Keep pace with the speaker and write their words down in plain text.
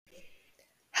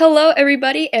Hello,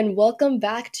 everybody, and welcome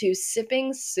back to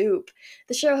Sipping Soup,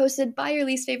 the show hosted by your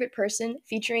least favorite person,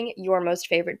 featuring your most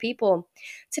favorite people.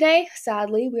 Today,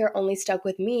 sadly, we are only stuck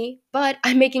with me, but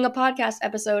I'm making a podcast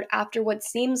episode after what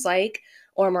seems like,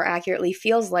 or more accurately,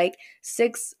 feels like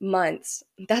 6 months.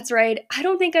 That's right, I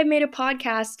don't think I've made a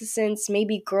podcast since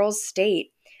maybe Girls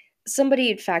State.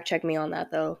 Somebody fact check me on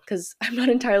that though, because I'm not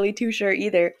entirely too sure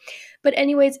either. But,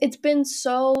 anyways, it's been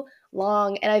so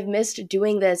long and I've missed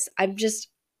doing this.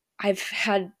 I've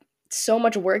had so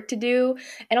much work to do,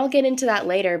 and I'll get into that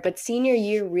later, but senior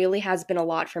year really has been a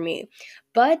lot for me.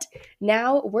 But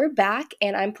now we're back,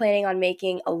 and I'm planning on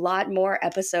making a lot more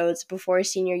episodes before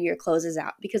senior year closes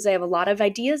out because I have a lot of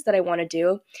ideas that I want to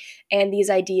do, and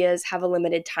these ideas have a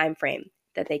limited time frame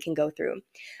that they can go through.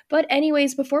 But,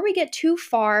 anyways, before we get too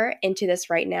far into this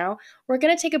right now, we're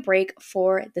going to take a break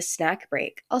for the snack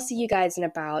break. I'll see you guys in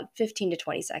about 15 to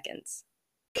 20 seconds.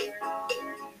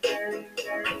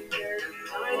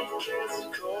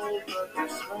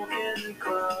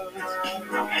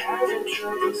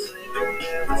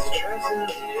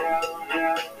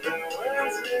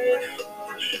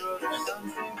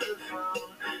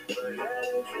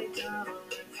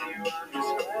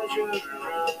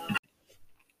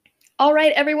 All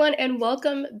right, everyone, and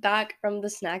welcome back from the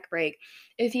snack break.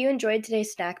 If you enjoyed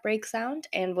today's snack break sound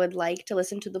and would like to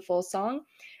listen to the full song,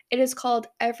 it is called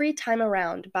Every Time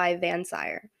Around by Van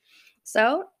Sire.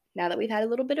 So, now that we've had a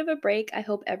little bit of a break, I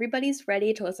hope everybody's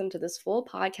ready to listen to this full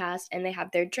podcast and they have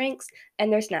their drinks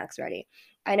and their snacks ready.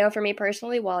 I know for me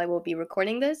personally, while I will be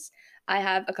recording this, I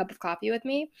have a cup of coffee with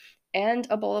me and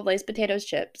a bowl of Lay's potatoes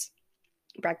chips,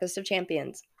 breakfast of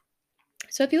champions.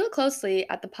 So, if you look closely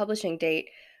at the publishing date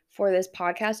for this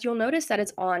podcast, you'll notice that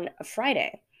it's on a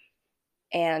Friday.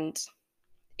 And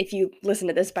if you listen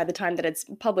to this by the time that it's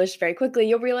published very quickly,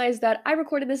 you'll realize that I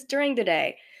recorded this during the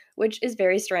day, which is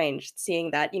very strange,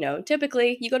 seeing that,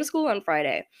 typically you go to school on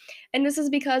Friday. And this is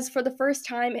because for the first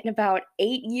time in about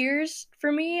 8 years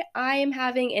for me, I am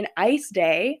having an ice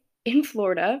day in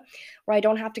Florida where I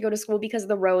don't have to go to school because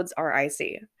the roads are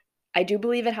icy. I do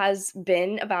believe it has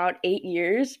been about 8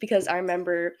 years because I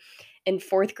remember in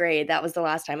 4th grade, that was the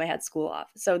last time I had school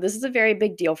off. So this is a very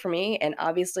big deal for me, and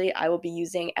obviously I will be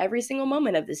using every single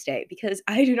moment of this day because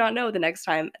I do not know the next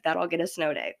time that I'll get a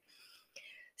snow day.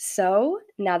 So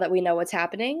now that we know what's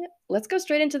happening, let's go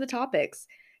straight into the topics.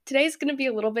 Today's going to be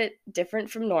a little bit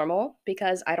different from normal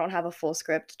because I don't have a full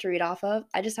script to read off of.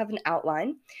 I just have an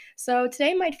outline. So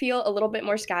today might feel a little bit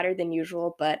more scattered than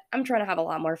usual, but I'm trying to have a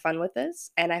lot more fun with this,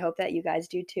 and I hope that you guys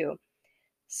do too.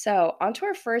 So, on to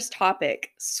our first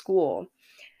topic, school.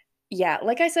 Yeah,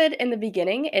 like I said in the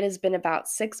beginning, it has been about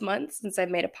 6 months since I've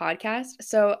made a podcast,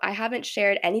 so I haven't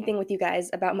shared anything with you guys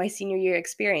about my senior year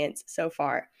experience so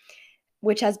far,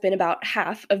 which has been about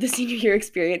half of the senior year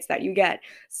experience that you get.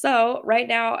 So, right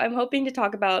now, I'm hoping to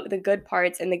talk about the good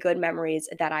parts and the good memories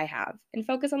that I have and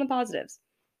focus on the positives,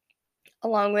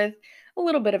 along with a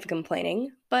little bit of complaining,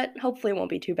 but hopefully it won't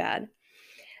be too bad.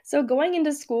 So, going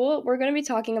into school, we're going to be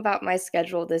talking about my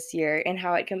schedule this year and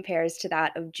how it compares to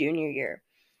that of junior year.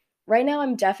 Right now,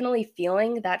 I'm definitely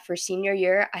feeling that for senior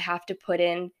year, I have to put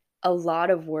in a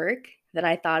lot of work than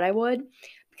I thought I would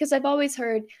because I've always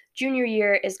heard junior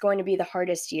year is going to be the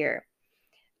hardest year.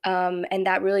 And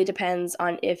that really depends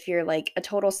on if you're like a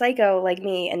total psycho like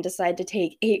me and decide to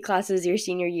take 8 classes your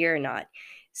senior year or not.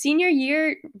 Senior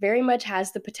year very much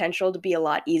has the potential to be a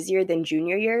lot easier than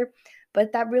junior year,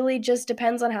 but that really just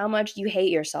depends on how much you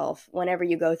hate yourself whenever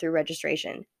you go through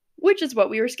registration, which is what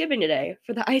we were skipping today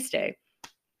for the ice day.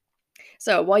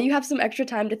 So while you have some extra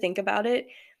time to think about it,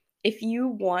 if you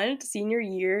want senior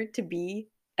year to be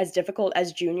as difficult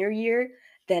as junior year,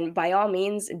 then by all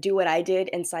means do what I did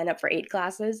and sign up for 8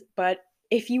 classes. But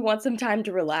if you want some time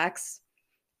to relax,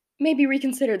 maybe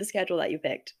reconsider the schedule that you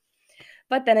picked.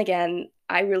 But then again,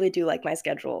 I really do like my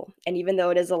schedule. And even though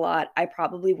it is a lot, I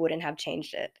probably wouldn't have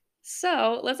changed it.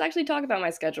 So let's actually talk about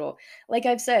my schedule. Like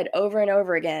I've said over and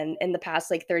over again in the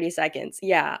past 30 seconds,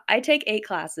 yeah, I take 8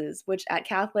 classes, which at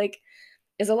Catholic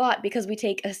is a lot because we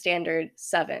take a standard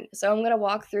 7. So I'm going to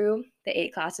walk through the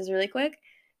 8 classes really quick.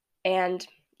 And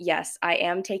yes, I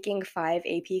am taking 5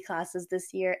 AP classes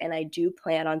this year, and I do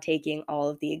plan on taking all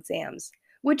of the exams,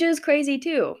 which is crazy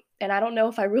too. And I don't know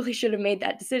if I really should have made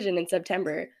that decision in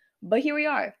September, but here we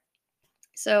are.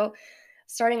 So,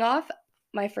 starting off,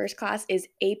 my first class is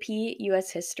AP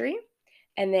US History,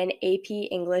 and then AP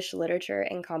English Literature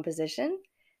and Composition,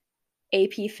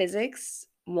 AP Physics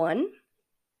 1,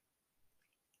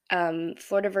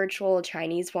 Florida Virtual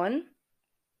Chinese 1.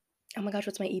 Oh my gosh,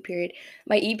 what's my E period?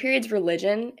 My E period's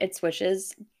religion. It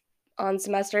switches on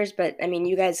semesters, but I mean,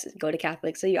 you guys go to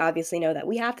Catholic, so you obviously know that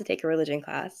we have to take a religion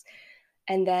class.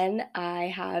 And then I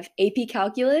have AP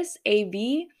Calculus,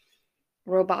 AB,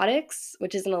 Robotics,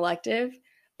 which is an elective,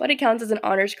 but it counts as an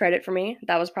honors credit for me.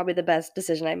 That was probably the best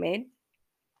decision I made.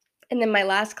 And then my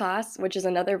last class, which is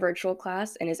another virtual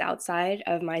class and is outside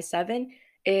of my seven,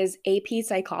 is AP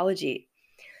Psychology.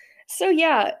 So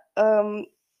yeah,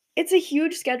 it's a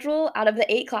huge schedule. Out of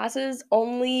the 8 classes,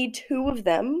 only 2 of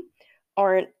them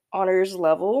aren't honors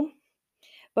level.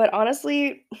 But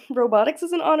honestly, robotics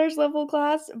is an honors level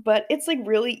class, but it's like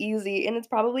really easy and it's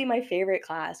probably my favorite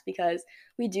class because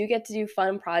we do get to do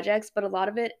fun projects, but a lot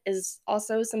of it is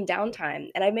also some downtime.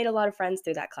 And I made a lot of friends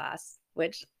through that class,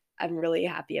 which I'm really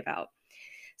happy about.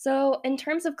 So, in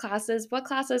terms of classes, what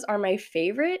classes are my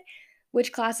favorite?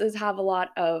 Which classes have a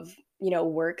lot of,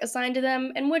 work assigned to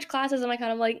them? And which classes am I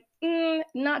kind of like,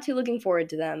 not too looking forward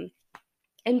to them?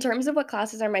 In terms of what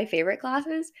classes are my favorite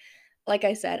classes, like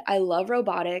I said, I love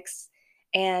robotics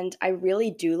and I really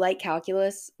do like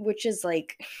calculus, which is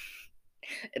like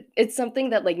it's something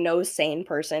that like no sane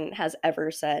person has ever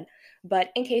said. But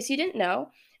in case you didn't know,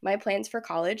 my plans for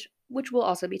college, which will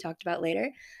also be talked about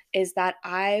later, is that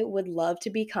I would love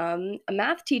to become a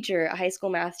math teacher, a high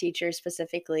school math teacher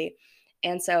specifically.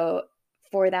 And so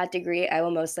for that degree, I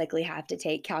will most likely have to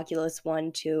take calculus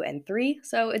 1, 2, and 3.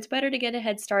 So it's better to get a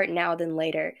head start now than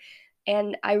later.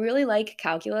 And I really like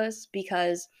calculus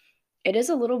because it is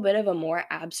a little bit of a more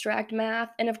abstract math,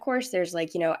 and of course, there's,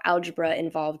 like, algebra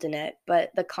involved in it,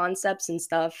 but the concepts and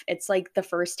stuff, it's, like, the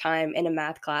first time in a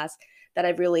math class that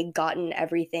I've really gotten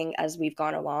everything as we've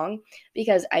gone along,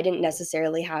 because I didn't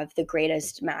necessarily have the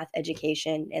greatest math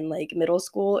education in, like, middle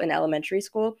school and elementary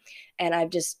school, and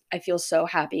I feel so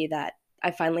happy that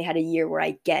I finally had a year where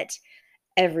I get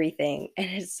everything, and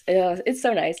it's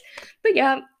so nice. But,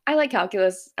 yeah, I like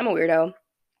calculus. I'm a weirdo.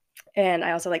 And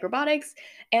I also like robotics.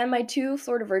 And my 2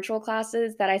 Florida virtual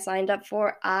classes that I signed up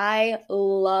for, I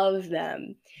love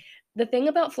them. The thing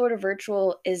about Florida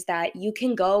Virtual is that you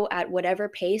can go at whatever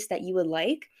pace that you would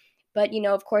like, but,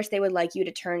 of course, they would like you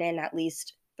to turn in at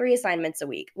least 3 assignments a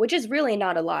week, which is really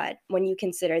not a lot when you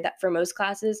consider that for most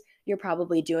classes, you're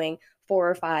probably doing 4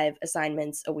 or 5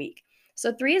 assignments a week.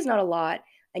 So 3 is not a lot,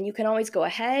 and you can always go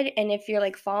ahead, and if you're,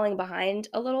 like, falling behind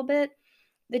a little bit,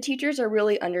 the teachers are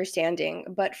really understanding.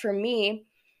 But for me,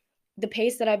 the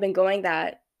pace that I've been going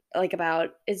that like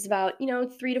about is about,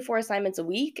 3 to 4 assignments a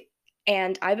week,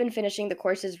 and I've been finishing the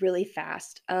courses really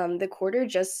fast. The quarter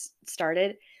just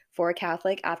started for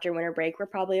Catholic after winter break. We're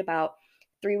probably about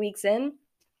 3 weeks in,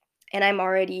 and I'm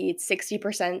already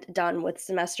 60% done with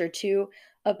semester 2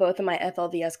 of both of my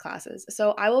FLVS classes.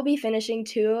 So I will be finishing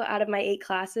 2 out of my 8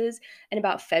 classes in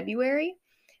about February,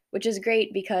 which is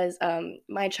great because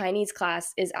my Chinese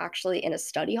class is actually in a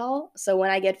study hall. So when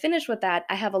I get finished with that,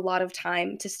 I have a lot of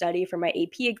time to study for my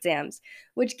AP exams,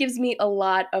 which gives me a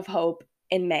lot of hope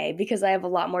in May because I have a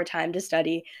lot more time to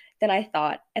study than I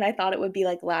thought. And I thought it would be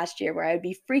like last year where I would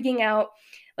be freaking out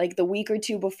like the week or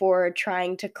two before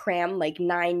trying to cram like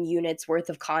 9 units worth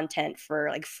of content for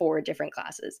like 4 different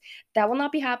classes. That will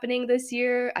not be happening this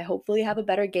year. I hopefully have a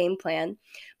better game plan.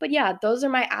 But yeah, those are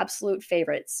my absolute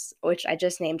favorites, which I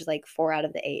just named like 4 out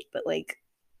of the 8. But like,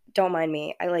 don't mind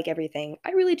me. I like everything.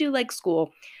 I really do like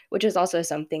school, which is also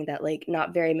something that like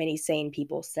not very many sane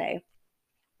people say.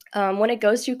 When it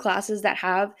goes to classes that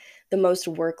have the most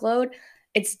workload,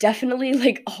 it's definitely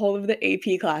like all of the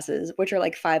AP classes, which are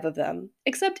like 5 of them,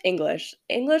 except English.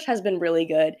 English has been really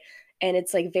good and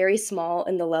it's like very small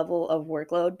in the level of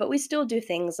workload, but we still do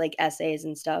things like essays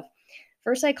and stuff.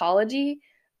 For psychology,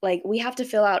 like we have to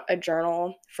fill out a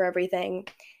journal for everything.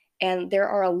 And there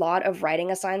are a lot of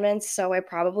writing assignments. So I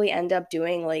probably end up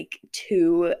doing like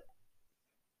 2,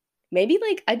 maybe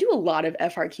like I do a lot of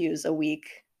FRQs a week.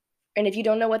 And if you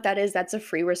don't know what that is, that's a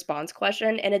free response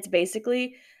question. And it's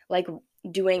basically like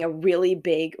doing a really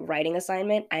big writing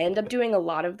assignment. I end up doing a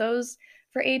lot of those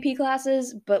for AP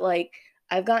classes, but like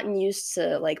I've gotten used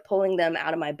to like pulling them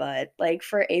out of my butt. Like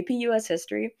for AP US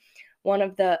history, one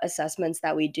of the assessments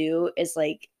that we do is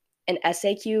like an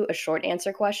SAQ, a short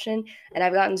answer question. And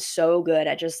I've gotten so good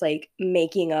at just like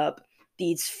making up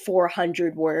these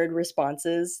 400-word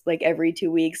responses like every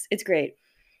 2 weeks. It's great.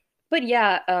 But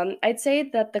yeah, I'd say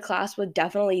that the class with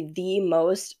definitely the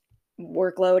most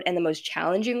workload and the most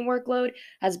challenging workload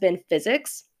has been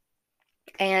physics.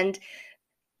 And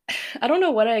I don't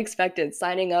know what I expected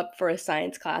signing up for a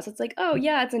science class. It's like, oh,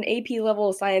 yeah, it's an AP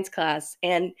level science class.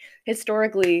 And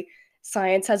historically,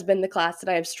 science has been the class that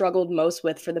I have struggled most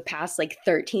with for the past like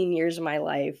 13 years of my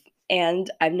life.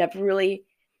 And I've never really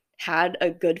had a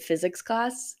good physics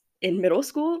class in middle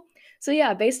school. So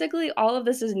yeah, basically all of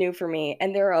this is new for me,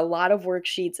 and there are a lot of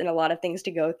worksheets and a lot of things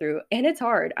to go through, and it's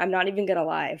hard. I'm not even gonna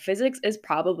lie. Physics is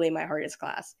probably my hardest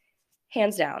class,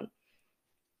 hands down.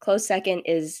 Close second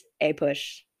is A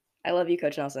push. I love you,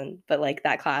 Coach Nelson, but like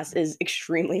that class is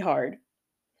extremely hard.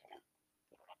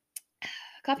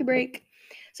 Coffee break.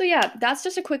 So yeah, that's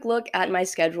just a quick look at my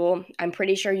schedule. I'm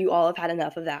pretty sure you all have had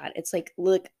enough of that. It's like,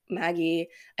 look, Maggie,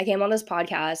 I came on this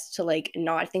podcast to like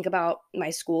not think about my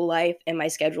school life and my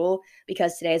schedule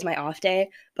because today is my off day,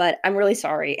 but I'm really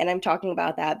sorry and I'm talking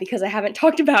about that because I haven't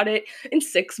talked about it in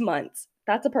 6 months.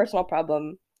 That's a personal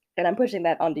problem and I'm pushing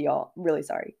that onto y'all. Really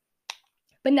sorry.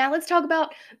 But now let's talk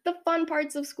about the fun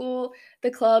parts of school, the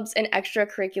clubs, and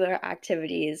extracurricular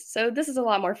activities. So this is a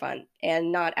lot more fun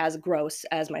and not as gross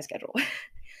as my schedule.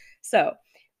 So,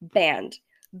 band.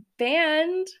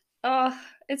 Band. Oh,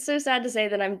 it's so sad to say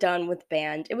that I'm done with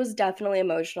band. It was definitely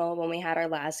emotional when we had our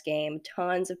last game.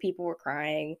 Tons of people were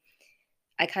crying.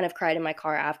 I kind of cried in my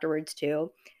car afterwards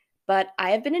too. But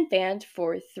I have been in band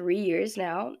for 3 years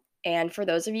now. And for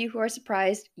those of you who are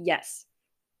surprised, yes,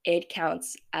 it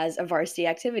counts as a varsity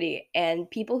activity. And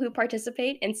people who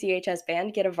participate in CHS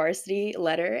band get a varsity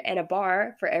letter and a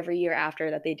bar for every year after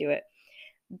that they do it.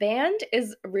 Band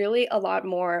is really a lot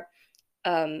more,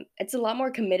 it's a lot more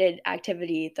committed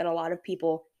activity than a lot of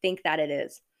people think that it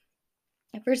is.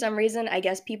 For some reason, I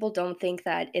guess people don't think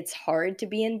that it's hard to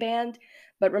be in band,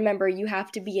 but remember, you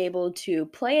have to be able to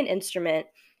play an instrument,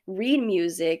 read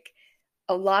music,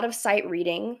 a lot of sight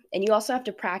reading, and you also have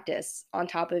to practice on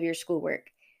top of your schoolwork.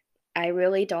 I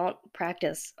really don't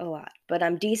practice a lot, but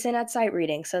I'm decent at sight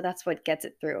reading, so that's what gets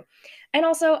it through. And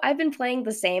also, I've been playing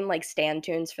the same like stand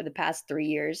tunes for the past 3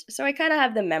 years, so I kind of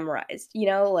have them memorized.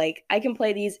 Like I can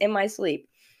play these in my sleep.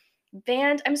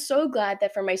 Band, I'm so glad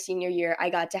that for my senior year, I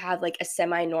got to have like a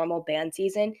semi normal band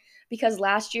season because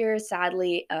last year,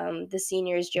 sadly, the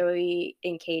seniors, Joey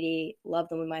and Katie, love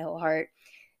them with my whole heart,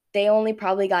 they only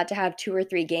probably got to have 2 or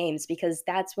 3 games because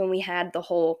that's when we had the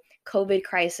whole COVID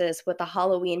crisis with the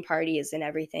Halloween parties and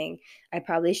everything. I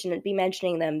probably shouldn't be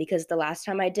mentioning them because the last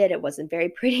time I did, it wasn't very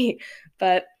pretty.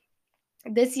 But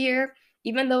this year,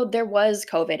 even though there was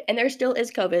COVID, and there still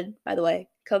is COVID, by the way,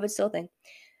 COVID's still a thing.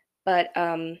 But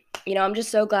I'm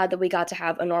just so glad that we got to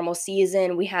have a normal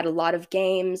season. We had a lot of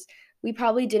games. We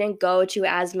probably didn't go to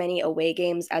as many away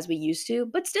games as we used to,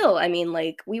 but still, I mean,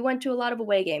 like we went to a lot of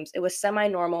away games. It was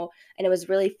semi-normal and it was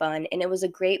really fun and it was a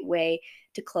great way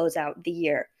to close out the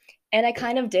year. And I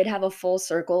kind of did have a full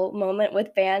circle moment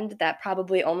with band that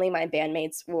probably only my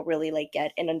bandmates will really like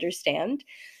get and understand.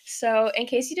 So, in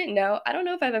case you didn't know, I don't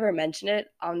know if I've ever mentioned it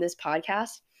on this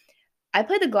podcast. I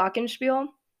play the glockenspiel,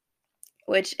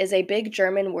 which is a big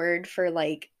German word for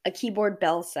like a keyboard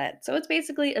bell set. So it's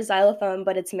basically a xylophone,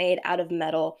 but it's made out of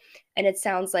metal and it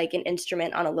sounds like an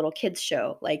instrument on a little kids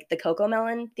show, like the Coco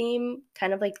Melon theme,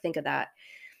 kind of like think of that.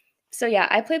 So yeah,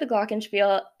 I play the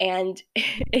Glockenspiel and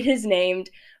it is named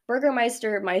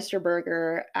Burgermeister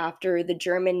Meisterburger after the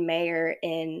German mayor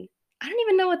in, I don't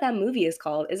even know what that movie is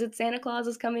called. Is it Santa Claus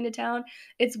is Coming to Town?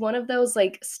 It's one of those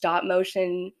like stop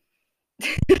motion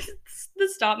the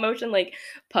stop motion like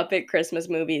puppet Christmas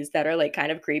movies that are like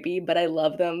kind of creepy, but I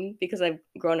love them because I've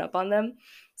grown up on them.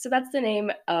 So that's the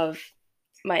name of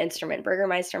my instrument,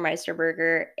 Burgermeister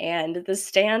Meisterburger, and the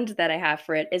stand that I have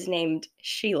for it is named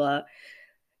Sheila.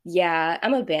 Yeah,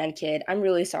 I'm a band kid. I'm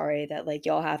really sorry that like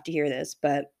y'all have to hear this,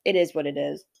 but it is what it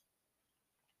is.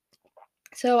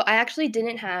 So I actually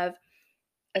didn't have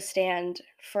a stand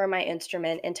for my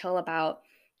instrument until about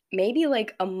maybe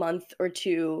like a month or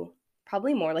two,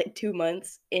 probably more like 2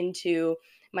 months into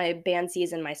my band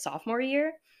season my sophomore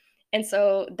year. And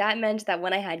so that meant that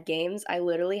when I had games, I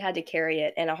literally had to carry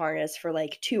it in a harness for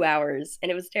like 2 hours, and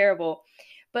it was terrible.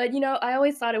 But I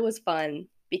always thought it was fun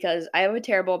because I have a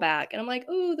terrible back, and I'm like,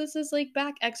 oh, this is like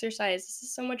back exercise. This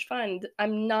is so much fun.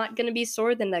 I'm not gonna be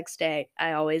sore the next day.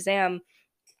 I always am.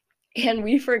 And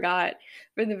we forgot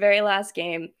for the very last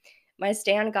game. My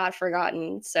stand got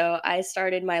forgotten, so I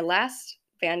started my last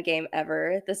band game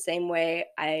ever the same way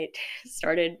I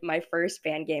started my first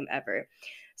band game ever.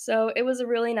 So it was a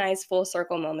really nice full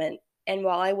circle moment. And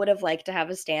while I would have liked to have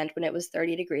a stand when it was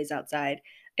 30 degrees outside,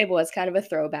 it was kind of a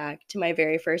throwback to my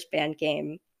very first band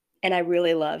game. And I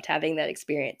really loved having that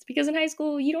experience because in high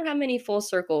school, you don't have many full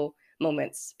circle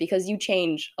moments because you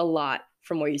change a lot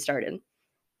from where you started.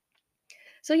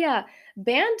 So yeah,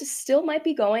 band still might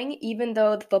be going even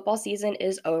though the football season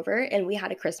is over and we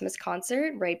had a Christmas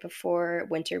concert right before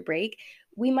winter break.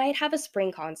 We might have a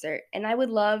spring concert and I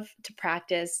would love to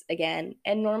practice again.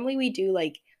 And normally we do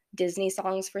like Disney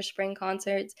songs for spring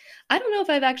concerts. I don't know if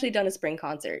I've actually done a spring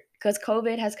concert because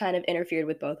COVID has kind of interfered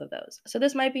with both of those. So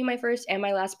this might be my first and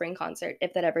my last spring concert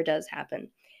if that ever does happen.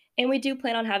 And we do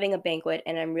plan on having a banquet,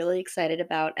 and I'm really excited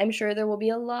about. I'm sure there will be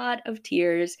a lot of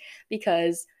tears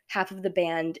because half of the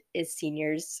band is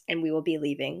seniors and we will be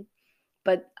leaving.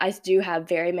 But I do have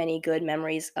very many good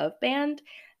memories of band,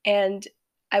 and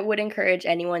I would encourage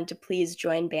anyone to please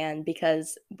join band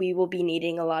because we will be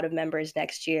needing a lot of members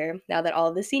next year now that all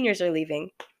of the seniors are leaving.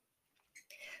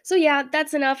 So yeah,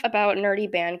 that's enough about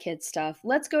nerdy band kid stuff.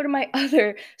 Let's go to my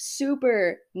other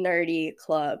super nerdy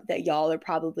club that y'all are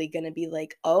probably going to be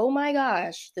like, "Oh my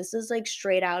gosh, this is like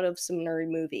straight out of some nerd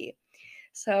movie."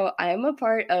 So, I'm a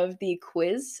part of the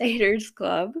Quiz Satyrs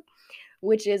Club,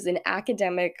 which is an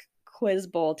academic quiz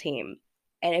bowl team.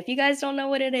 And if you guys don't know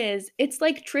what it is, it's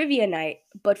like trivia night,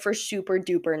 but for super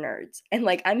duper nerds. And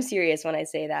like, I'm serious when I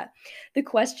say that. The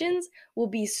questions will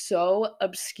be so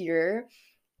obscure.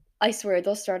 I swear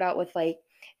they'll start out with like,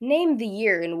 name the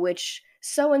year in which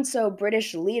so and so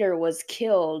British leader was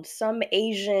killed, some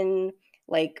Asian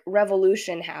like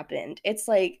revolution happened. It's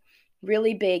like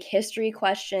really big history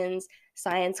questions,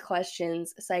 science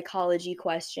questions, psychology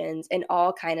questions, and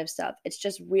all kind of stuff. It's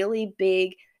just really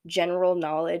big general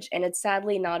knowledge, and it's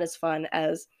sadly not as fun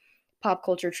as pop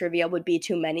culture trivia would be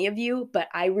to many of you, but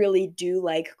I really do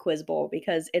like Quiz Bowl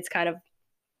because it's kind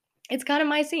of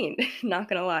my scene, not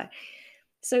gonna lie.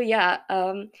 So yeah,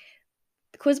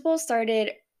 Quiz Bowl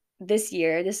started this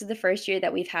year. This is the first year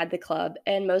that we've had the club,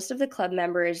 and most of the club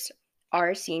members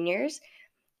are seniors,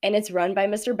 and it's run by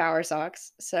Mr.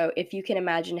 Bowersox. So if you can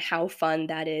imagine how fun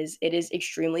that is, it is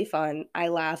extremely fun. I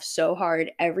laugh so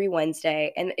hard every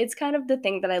Wednesday, and it's kind of the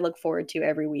thing that I look forward to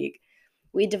every week.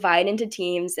 We divide into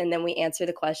teams and then we answer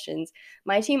the questions.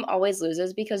 My team always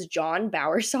loses because John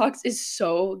Bowersox is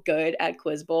so good at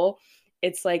Quiz Bowl.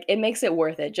 It's like it makes it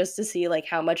worth it just to see like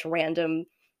how much random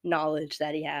knowledge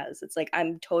that he has. It's like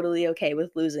I'm totally okay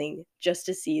with losing just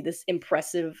to see this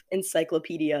impressive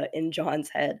encyclopedia in John's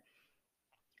head.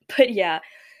 But yeah,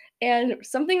 and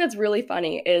something that's really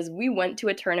funny is we went to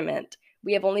a tournament.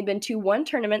 We have only been to one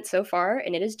tournament so far,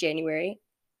 and it is January.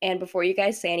 And before you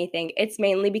guys say anything, it's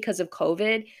mainly because of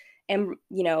COVID. And,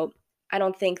 I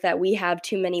don't think that we have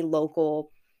too many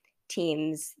local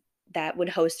teams that would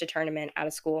host a tournament out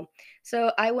of school.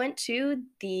 So I went to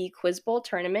the Quiz Bowl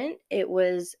tournament. I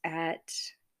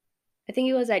think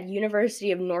it was at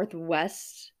University of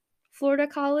Northwest Florida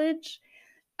College.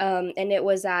 And it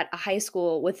was at a high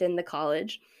school within the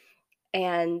college,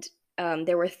 and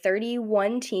there were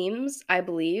 31 teams, I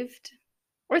believed,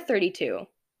 or 32.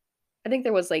 I think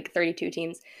there was like 32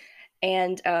 teams.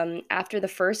 And after the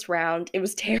first round, it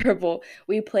was terrible.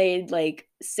 We played like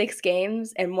 6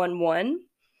 games and won one.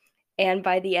 And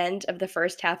by the end of the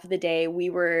first half of the day,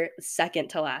 we were second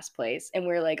to last place. And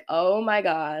we are like, oh my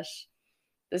gosh,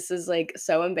 this is like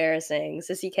so embarrassing.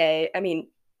 Sissy K, I mean,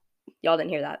 y'all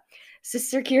didn't hear that.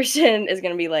 Sister Kirsten is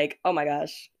going to be like, oh my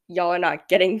gosh, y'all are not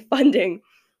getting funding.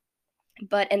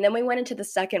 And then we went into the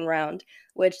second round,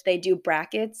 which they do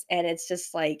brackets, and it's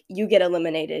just like you get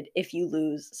eliminated if you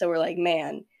lose. So we're like,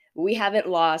 man, we haven't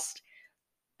lost.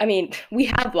 I mean, we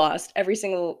have lost every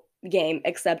single game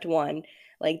except one.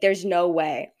 Like, there's no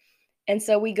way. And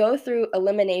so we go through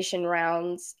elimination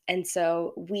rounds, and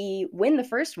so we win the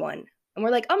first one. And we're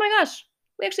like, oh my gosh,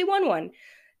 we actually won one.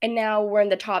 And now we're in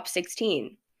the top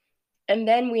 16. And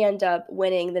then we end up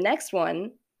winning the next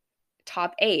one,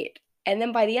 top 8. And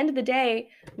then by the end of the day,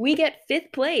 we get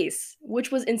 5th place,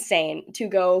 which was insane to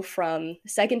go from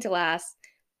second to last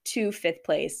to 5th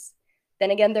place.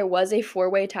 Then again, there was a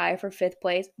 4-way tie for 5th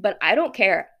place, but I don't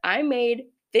care. I made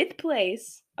 5th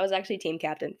place. I was actually team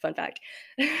captain, fun fact.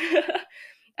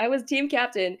 I was team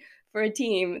captain for a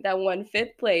team that won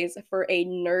 5th place for a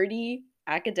nerdy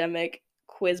academic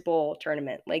quiz bowl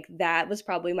tournament. Like that was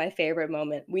probably my favorite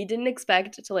moment. We didn't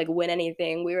expect to like win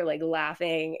anything. We were like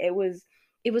laughing. It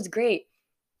was great.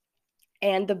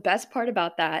 And the best part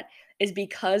about that is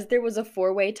because there was a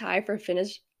 4-way tie for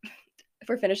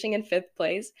finishing in 5th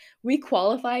place, we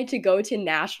qualified to go to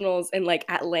nationals in like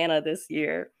Atlanta this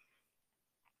year.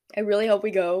 I really hope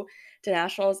we go to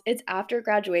nationals. It's after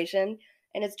graduation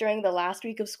and it's during the last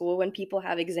week of school when people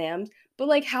have exams. But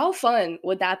like how fun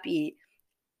would that be?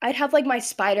 I'd have like my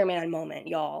Spider-Man moment,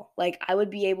 y'all. Like I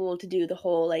would be able to do the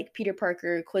whole like Peter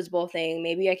Parker quiz bowl thing.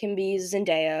 Maybe I can be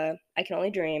Zendaya. I can only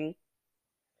dream.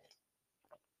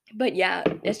 But yeah,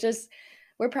 it's just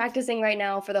we're practicing right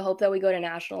now for the hope that we go to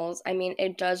nationals. I mean,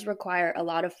 it does require a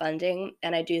lot of funding,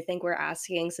 and I do think we're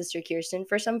asking Sister Kirsten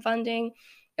for some funding,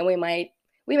 and we may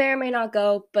or may not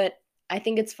go, but I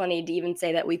think it's funny to even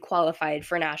say that we qualified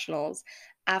for nationals.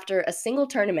 after a single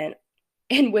tournament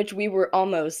in which we were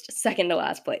almost second to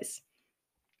last place.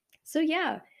 So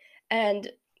yeah. And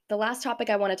the last topic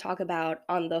I want to talk about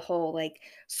on the whole like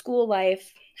school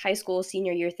life, high school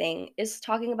senior year thing is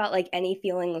talking about like any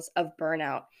feelings of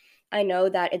burnout. I know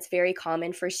that it's very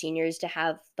common for seniors to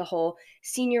have the whole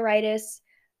senioritis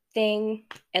thing,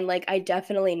 and like I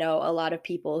definitely know a lot of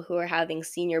people who are having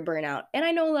senior burnout. And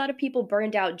I know a lot of people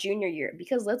burned out junior year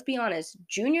because let's be honest,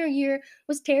 junior year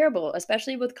was terrible,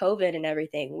 especially with COVID and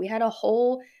everything. We had a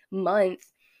whole month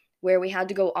where we had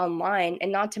to go online,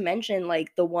 and not to mention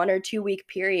like the 1 or 2 week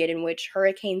period in which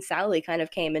Hurricane Sally kind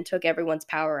of came and took everyone's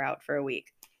power out for a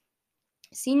week.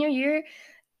 Senior year,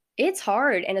 it's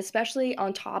hard, and especially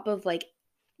on top of like,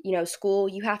 school,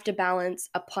 you have to balance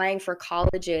applying for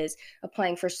colleges,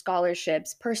 applying for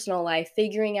scholarships, personal life,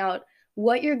 figuring out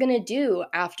what you're going to do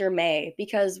after May,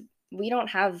 because we don't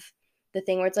have the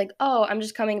thing where it's like, "Oh, I'm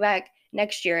just coming back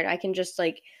next year and I can just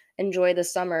like enjoy the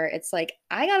summer." It's like,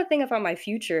 I got to think about my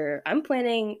future. I'm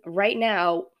planning right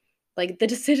now, like the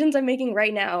decisions I'm making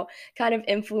right now kind of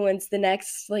influence the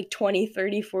next like 20,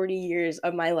 30, 40 years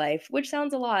of my life, which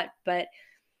sounds a lot, but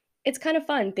it's kind of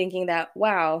fun thinking that,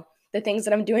 wow, the things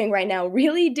that I'm doing right now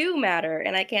really do matter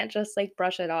and I can't just like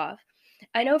brush it off.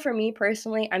 I know for me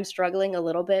personally, I'm struggling a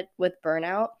little bit with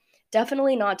burnout.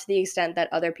 Definitely not to the extent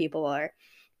that other people are.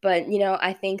 But,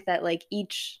 I think that like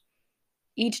each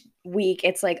week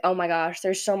it's like, oh my gosh,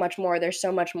 there's so much more, there's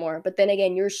so much more. But then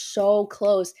again, you're so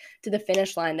close to the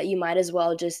finish line that you might as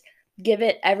well just give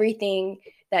it everything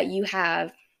that you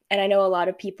have. And I know a lot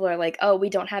of people are like, oh, we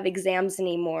don't have exams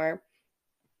anymore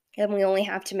and we only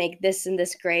have to make this and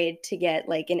this grade to get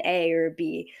like an A or a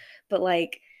B. But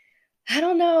like, I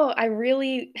don't know. I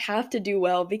really have to do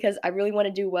well because I really want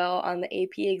to do well on the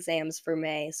AP exams for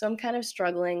May. So I'm kind of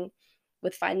struggling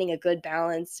with finding a good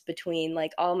balance between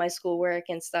like all my schoolwork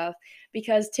and stuff.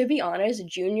 Because to be honest,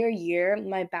 junior year,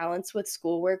 my balance with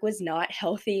schoolwork was not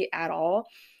healthy at all.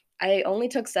 I only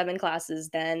took 7 classes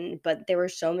then, but there were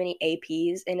so many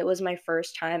APs, and it was my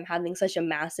first time having such a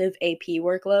massive AP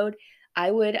workload.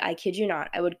 I kid you not,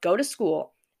 I would go to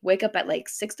school, wake up at like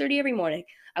 6:30 every morning.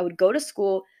 I would go to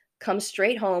school, come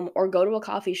straight home, or go to a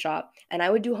coffee shop, and I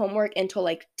would do homework until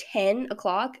like 10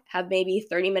 o'clock, have maybe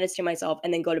 30 minutes to myself,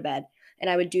 and then go to bed. And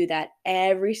I would do that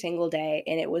every single day,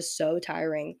 and it was so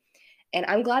tiring. And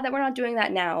I'm glad that we're not doing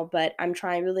that now, but I'm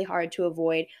trying really hard to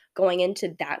avoid going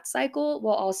into that cycle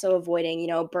while also avoiding,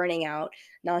 burning out,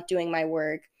 not doing my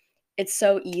work. It's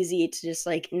so easy to just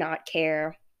like not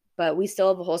care, but we still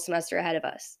have a whole semester ahead of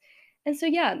us. And so,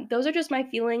 yeah, those are just my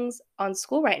feelings on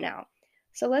school right now.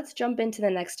 So let's jump into the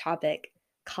next topic,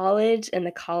 college and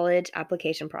the college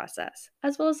application process,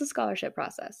 as well as the scholarship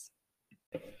process.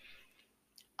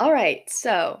 All right,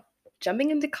 so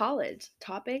jumping into college,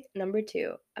 topic number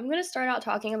 2. I'm going to start out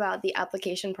talking about the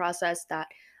application process that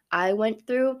I went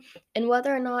through and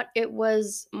whether or not it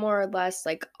was more or less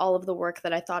like all of the work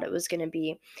that I thought it was going to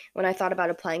be when I thought about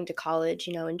applying to college,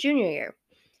 in junior year.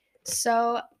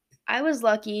 So I was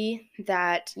lucky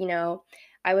that,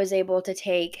 I was able to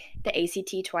take the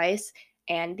ACT twice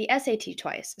and the SAT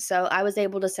twice. So I was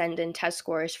able to send in test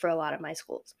scores for a lot of my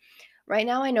schools. Right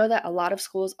now, I know that a lot of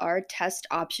schools are test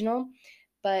optional,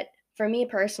 but for me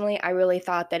personally, I really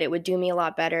thought that it would do me a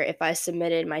lot better if I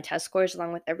submitted my test scores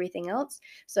along with everything else.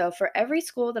 So for every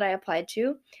school that I applied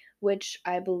to, which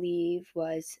I believe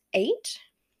was 8,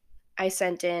 I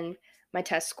sent in my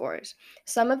test scores.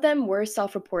 Some of them were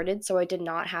self reported, so I did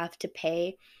not have to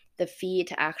pay the fee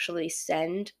to actually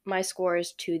send my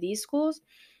scores to these schools.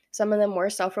 Some of them were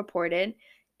self reported,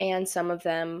 and some of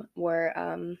them were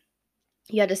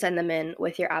you had to send them in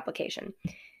with your application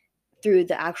through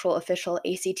the actual official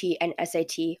ACT and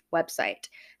SAT website.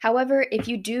 However, if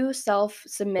you do self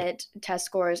submit test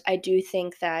scores, I do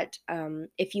think that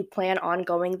if you plan on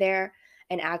going there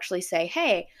and actually say,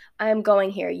 hey, I'm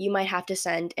going here, you might have to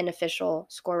send an official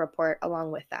score report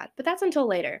along with that. But that's until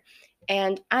later.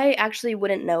 And I actually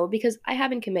wouldn't know because I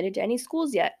haven't committed to any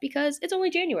schools yet because it's only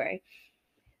January.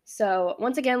 So,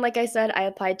 once again, like I said, I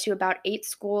applied to about 8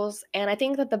 schools, and I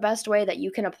think that the best way that you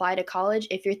can apply to college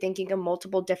if you're thinking of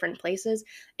multiple different places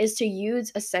is to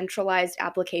use a centralized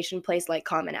application place like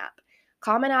Common App.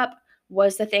 Common App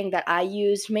was the thing that I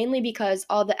used mainly because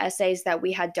all the essays that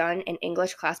we had done in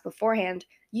English class beforehand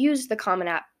used the Common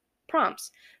App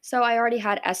prompts. So, I already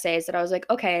had essays that I was like,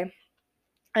 okay,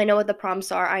 I know what the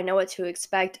prompts are, I know what to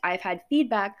expect. I've had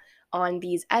feedback on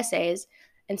these essays.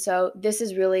 And so this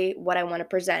is really what I want to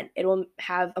present. It will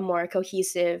have a more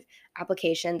cohesive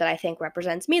application that I think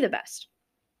represents me the best.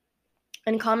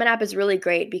 And Common App is really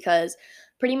great because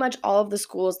pretty much all of the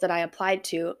schools that I applied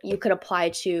to, you could apply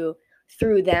to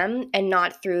through them and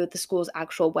not through the school's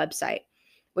actual website,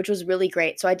 which was really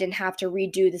great. So I didn't have to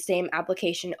redo the same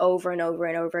application over and over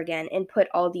and over again and put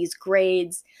all these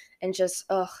grades and just,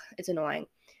 ugh, it's annoying.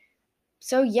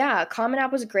 So yeah, Common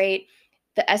App was great.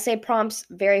 The essay prompts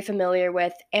very familiar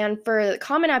with, and for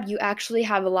Common App, you actually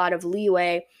have a lot of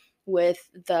leeway with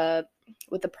the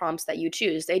prompts that you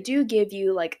choose. They do give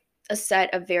you like a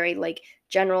set of very like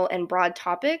general and broad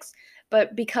topics,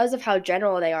 but because of how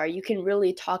general they are, you can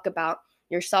really talk about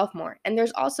yourself more. And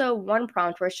there's also one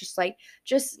prompt where it's just like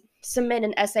just submit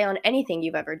an essay on anything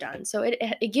you've ever done. So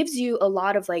it gives you a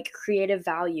lot of like creative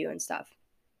value and stuff.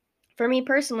 For me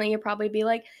personally, you'll probably be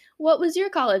like, what was your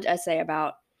college essay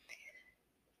about?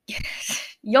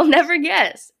 You'll never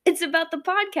guess. It's about the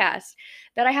podcast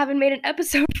that I haven't made an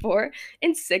episode for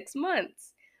in 6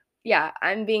 months. Yeah,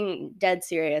 I'm being dead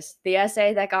serious. The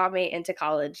essay that got me into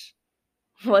college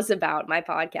was about my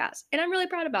podcast. And I'm really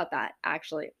proud about that,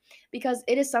 actually, because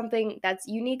it is something that's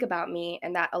unique about me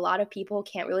and that a lot of people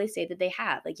can't really say that they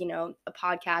have. Like, a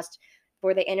podcast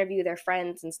where they interview their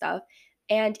friends and stuff.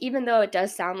 And even though it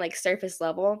does sound like surface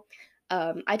level,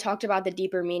 I talked about the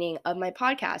deeper meaning of my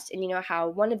podcast and how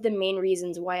one of the main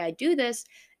reasons why I do this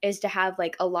is to have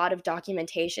like a lot of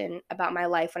documentation about my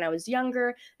life when I was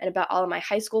younger and about all of my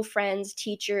high school friends,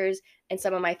 teachers, and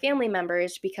some of my family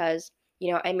members because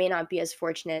I may not be as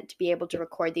fortunate to be able to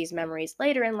record these memories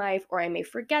later in life, or I may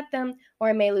forget them, or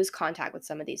I may lose contact with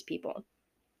some of these people.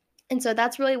 And so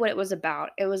that's really what it was about.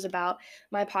 It was about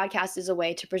my podcast is a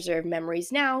way to preserve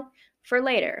memories now for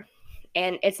later.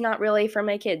 And it's not really for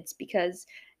my kids because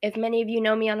if many of you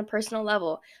know me on a personal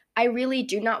level, I really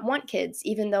do not want kids,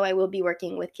 even though I will be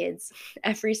working with kids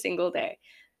every single day.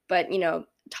 But,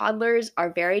 toddlers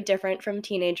are very different from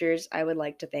teenagers, I would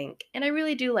like to think. And I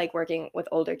really do like working with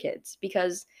older kids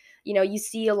because, you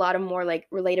see a lot of more like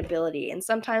relatability. And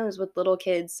sometimes with little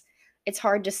kids, it's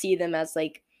hard to see them as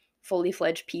like fully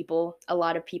fledged people. A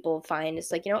lot of people find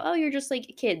it's like, oh, you're just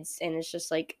like kids. And it's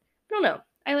just like, I don't know.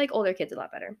 I like older kids a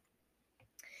lot better.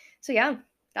 So yeah,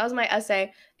 that was my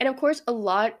essay. And of course, a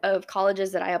lot of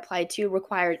colleges that I applied to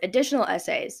required additional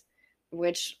essays,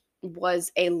 which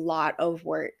was a lot of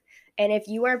work. And if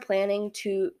you are planning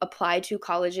to apply to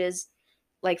colleges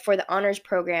like for the honors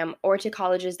program or to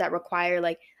colleges that require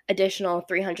like additional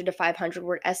 300 to 500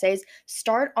 word essays,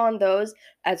 start on those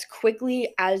as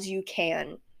quickly as you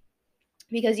can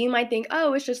because you might think,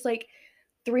 oh, it's just like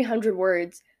 300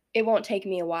 words. It won't take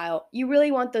me a while. You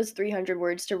really want those 300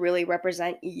 words to really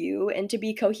represent you and to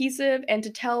be cohesive and to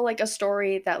tell like a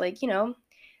story that, like,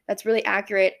 that's really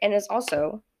accurate and is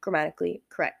also grammatically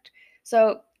correct.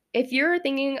 So, if you're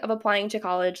thinking of applying to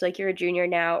college, like you're a junior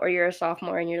now or you're a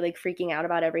sophomore and you're like freaking out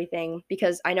about everything,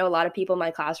 because I know a lot of people in my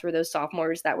class were those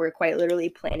sophomores that were quite literally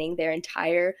planning their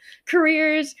entire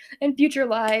careers and future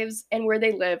lives and where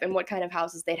they live and what kind of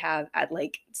houses they'd have at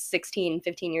like 16,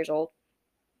 15 years old.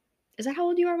 Is that how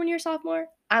old you are when you're a sophomore?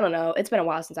 I don't know. It's been a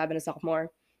while since I've been a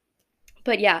sophomore.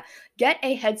 But yeah, get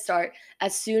a head start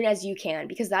as soon as you can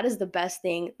because that is the best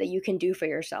thing that you can do for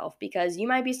yourself because you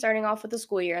might be starting off with the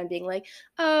school year and being like,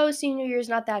 "Oh, senior year is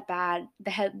not that bad.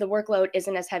 The workload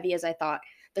isn't as heavy as I thought."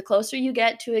 The closer you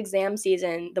get to exam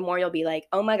season, the more you'll be like,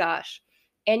 "Oh my gosh."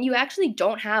 And you actually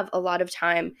don't have a lot of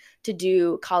time to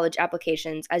do college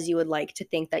applications as you would like to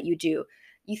think that you do.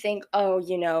 You think, "Oh,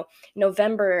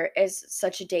 November is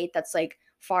such a date that's like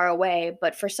far away,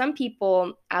 but for some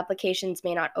people, applications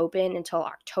may not open until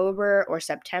October or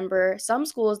September. Some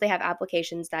schools they have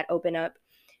applications that open up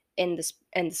in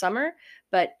the summer,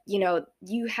 but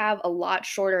you have a lot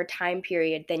shorter time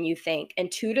period than you think.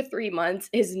 And 2 to 3 months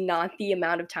is not the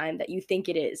amount of time that you think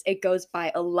it is. It goes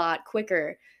by a lot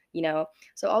quicker.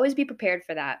 So always be prepared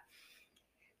for that.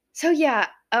 So yeah,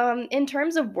 in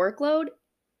terms of workload,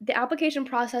 the application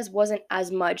process wasn't as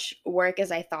much work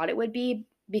as I thought it would be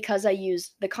because I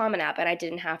used the Common App and I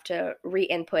didn't have to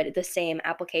re-input the same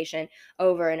application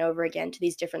over and over again to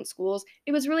these different schools.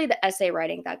 It was really the essay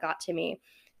writing that got to me.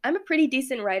 I'm a pretty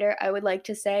decent writer, I would like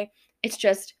to say. It's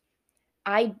just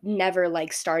I never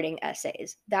like starting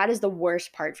essays. That is the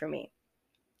worst part for me.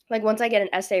 Like once I get an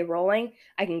essay rolling,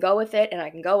 I can go with it and I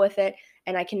can go with it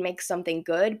and I can make something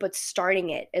good, but starting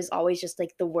it is always just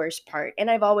like the worst part.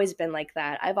 And I've always been like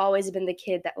that. I've always been the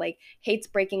kid that like hates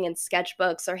breaking in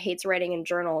sketchbooks or hates writing in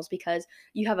journals because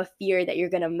you have a fear that you're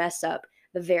going to mess up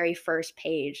the very first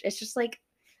page. It's just like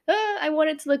I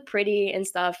want it to look pretty and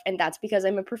stuff, and that's because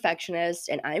I'm a perfectionist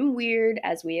and I'm weird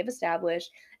as we have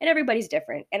established, and everybody's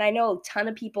different. And I know a ton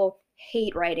of people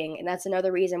hate writing, and that's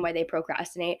another reason why they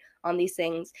procrastinate on these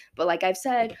things. But like I've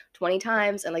said 20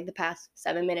 times in like the past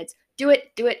 7 minutes, do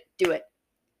it, do it, do it.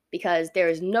 Because there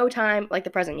is no time like the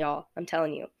present, y'all. I'm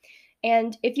telling you.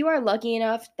 And if you are lucky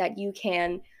enough that you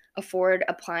can afford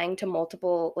applying to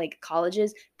multiple like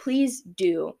colleges, please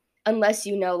do. Unless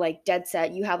you know like dead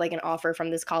set you have like an offer from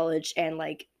this college and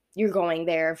like you're going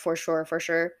there for sure, for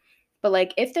sure. But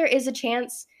like if there is a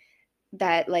chance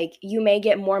that like you may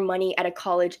get more money at a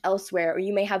college elsewhere, or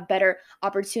you may have better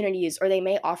opportunities, or they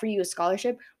may offer you a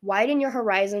scholarship, widen your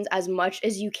horizons as much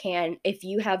as you can if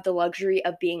you have the luxury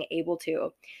of being able to.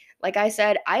 Like I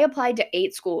said, I applied to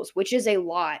 8 schools, which is a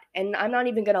lot, and I'm not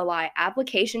even going to lie,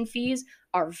 application fees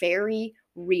are very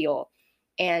real.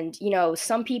 And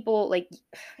some people like,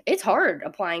 it's hard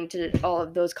applying to all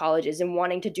of those colleges and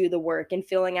wanting to do the work and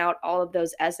filling out all of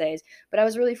those essays, but I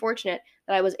was really fortunate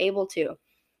that I was able to.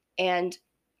 And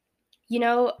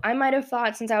I might have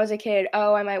thought since I was a kid,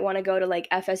 oh, I might want to go to like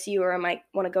FSU, or I might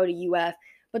want to go to UF.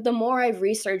 But the more I've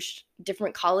researched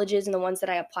different colleges and the ones that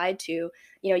I applied to,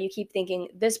 you keep thinking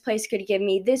this place could give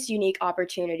me this unique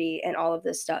opportunity and all of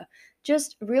this stuff.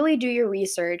 Just really do your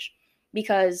research,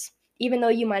 because even though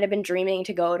you might have been dreaming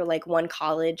to go to like one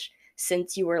college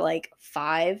since you were like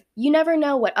 5, you never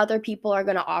know what other people are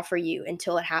going to offer you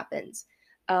until it happens.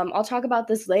 I'll talk about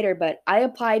this later, but I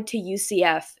applied to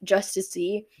UCF just to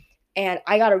see, and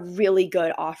I got a really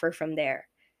good offer from there.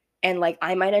 And like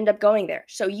I might end up going there.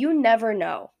 So you never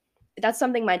know. That's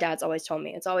something my dad's always told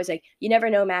me. It's always like, you never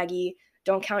know, Maggie.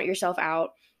 Don't count yourself out.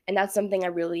 And that's something I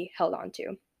really held on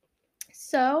to.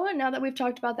 So now that we've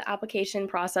talked about the application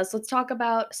process, let's talk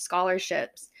about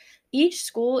scholarships. Each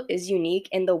school is unique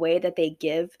in the way that they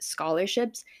give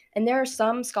scholarships, and there are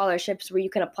some scholarships where you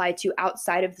can apply to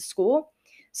outside of the school.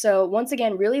 So, once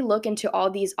again, really look into all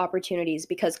these opportunities,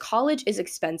 because college is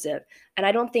expensive. And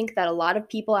I don't think that a lot of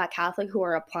people at Catholic who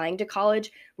are applying to college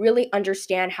really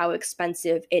understand how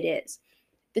expensive it is.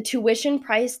 The tuition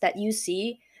price that you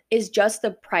see is just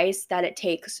the price that it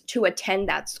takes to attend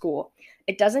that school.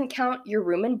 It doesn't count your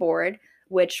room and board,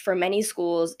 which for many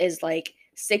schools is like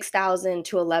 6,000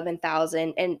 to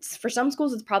 11,000, and for some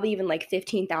schools it's probably even like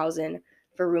 15,000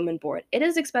 for room and board. It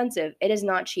is expensive. It is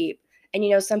not cheap.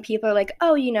 And some people are like,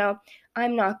 "Oh,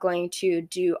 I'm not going to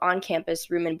do on-campus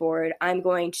room and board. I'm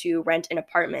going to rent an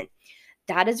apartment."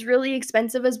 That is really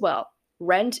expensive as well.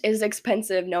 Rent is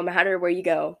expensive no matter where you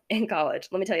go in college.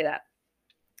 Let me tell you that.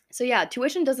 So yeah,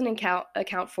 tuition doesn't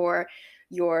account for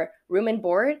your room and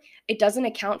board. It doesn't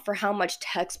account for how much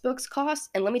textbooks cost.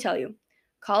 And let me tell you,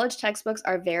 college textbooks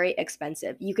are very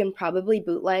expensive. You can probably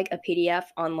bootleg a PDF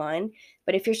online,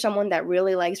 but if you're someone that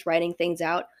really likes writing things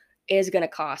out, it is going to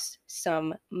cost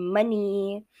some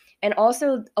money. And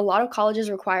also, a lot of colleges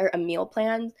require a meal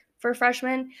plan for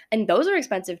freshmen, and those are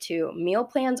expensive too. Meal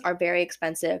plans are very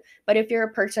expensive, but if you're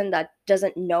a person that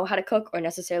doesn't know how to cook, or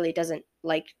necessarily doesn't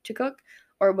like to cook,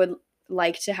 or would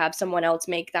like to have someone else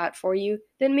make that for you,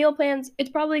 then meal plans, it's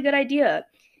probably a good idea.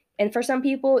 And for some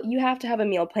people, you have to have a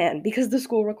meal plan because the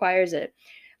school requires it.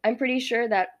 I'm pretty sure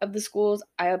that of the schools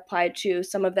I applied to,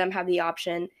 some of them have the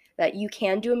option that you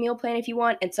can do a meal plan if you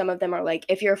want, and some of them are like,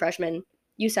 if you're a freshman,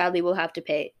 you sadly will have to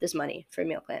pay this money for a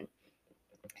meal plan.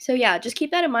 So yeah, just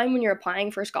keep that in mind when you're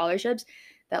applying for scholarships,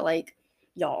 that like,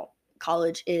 y'all,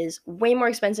 college is way more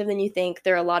expensive than you think.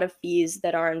 There are a lot of fees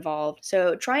that are involved.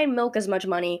 So try and milk as much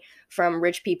money from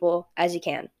rich people as you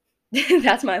can.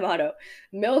 That's my motto.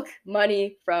 Milk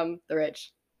money from the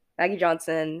rich. Maggie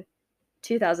Johnson,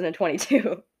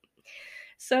 2022.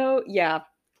 So yeah.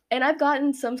 And I've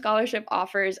gotten some scholarship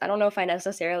offers. I don't know if I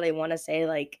necessarily want to say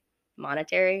like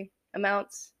monetary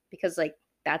amounts, because like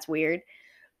that's weird.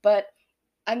 But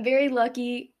I'm very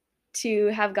lucky to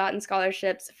have gotten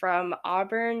scholarships from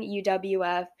Auburn,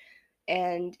 UWF,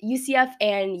 and UCF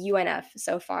and UNF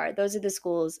so far. Those are the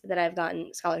schools that I've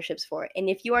gotten scholarships for. And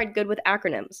if you aren't good with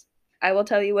acronyms, I will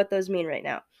tell you what those mean right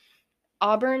now.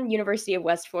 Auburn, University of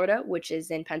West Florida, which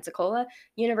is in Pensacola,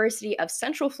 University of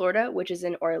Central Florida, which is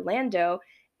in Orlando,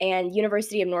 and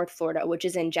University of North Florida, which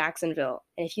is in Jacksonville.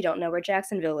 And if you don't know where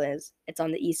Jacksonville is, it's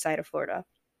on the east side of Florida,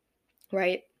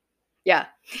 right? Yeah,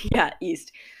 yeah,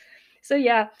 east. So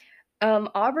yeah,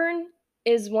 Auburn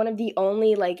is one of the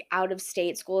only like out of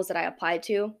state schools that I applied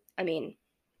to. I mean,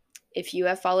 if you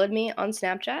have followed me on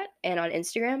Snapchat and on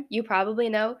Instagram, you probably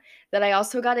know that I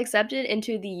also got accepted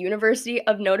into the University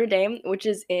of Notre Dame, which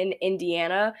is in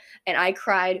Indiana, and I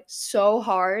cried so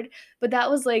hard, but that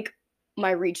was like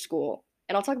my reach school.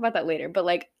 And I'll talk about that later, but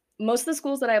like most of the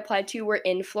schools that I applied to were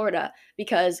in Florida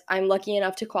because I'm lucky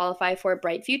enough to qualify for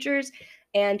Bright Futures.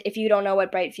 And if you don't know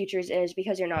what Bright Futures is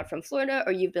because you're not from Florida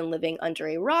or you've been living under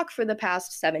a rock for the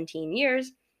past 17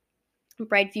 years,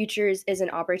 Bright Futures is an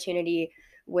opportunity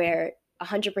where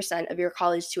 100% of your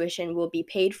college tuition will be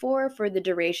paid for the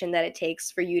duration that it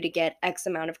takes for you to get X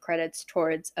amount of credits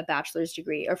towards a bachelor's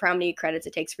degree, or for how many credits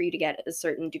it takes for you to get a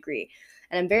certain degree.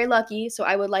 And I'm very lucky, so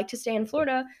I would like to stay in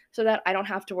Florida so that I don't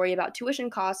have to worry about tuition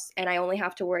costs, and I only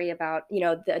have to worry about,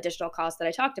 the additional costs that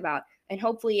I talked about. And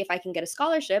hopefully, if I can get a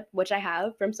scholarship, which I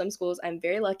have from some schools, I'm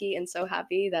very lucky and so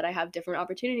happy that I have different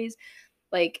opportunities.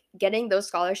 Like, getting those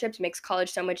scholarships makes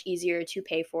college so much easier to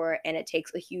pay for, and it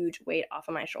takes a huge weight off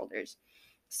of my shoulders.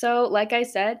 So, like I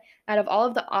said, out of all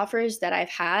of the offers that I've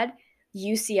had,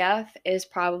 UCF is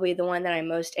probably the one that I'm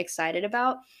most excited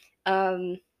about.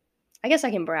 Um, I guess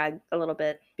I can brag a little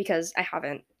bit because I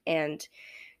haven't. And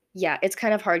yeah, it's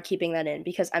kind of hard keeping that in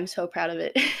because I'm so proud of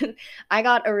it. I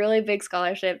got a really big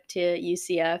scholarship to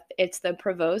UCF. It's the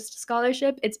Provost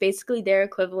Scholarship. It's basically their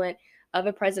equivalent of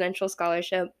a presidential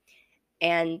scholarship.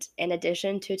 And in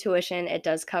addition to tuition, it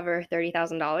does cover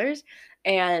 $30,000.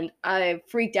 And I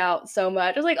freaked out so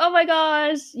much. I was like, oh my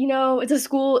gosh, it's a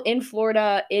school in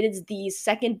Florida. It is the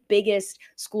second biggest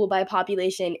school by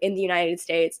population in the United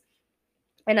States.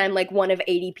 And I'm like one of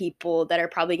 80 people that are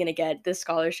probably going to get this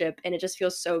scholarship. And it just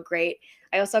feels so great.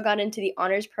 I also got into the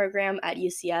honors program at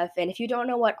UCF. And if you don't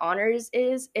know what honors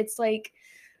is,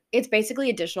 it's basically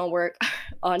additional work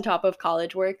on top of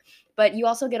college work, but you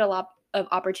also get a lot of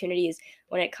opportunities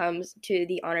when it comes to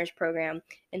the honors program.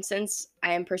 And since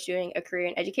I am pursuing a career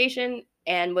in education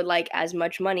and would like as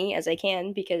much money as I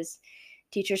can, because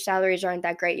teacher salaries aren't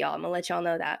that great, y'all. I'm gonna let y'all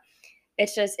know that.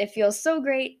 It feels so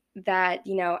great that,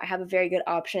 I have a very good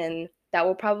option that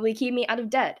will probably keep me out of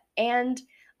debt. And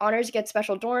honors get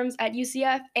special dorms at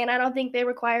UCF, and I don't think they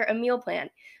require a meal plan.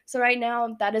 So right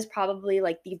now, that is probably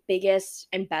like the biggest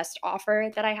and best offer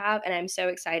that I have, and I'm so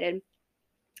excited.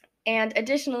 And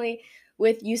additionally,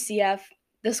 with UCF,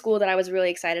 the school that I was really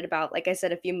excited about, like I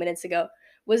said a few minutes ago,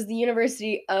 was the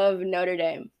University of Notre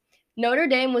Dame. Notre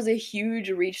Dame was a huge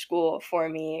reach school for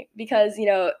me because,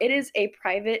 it is a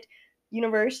private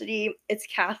university. It's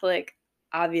Catholic,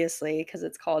 obviously, because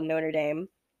it's called Notre Dame,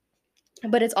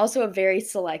 but it's also a very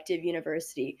selective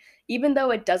university. Even though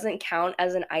it doesn't count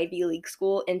as an Ivy League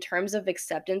school in terms of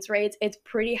acceptance rates, it's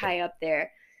pretty high up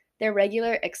there. Their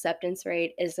regular acceptance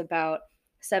rate is about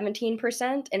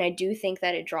 17%, and I do think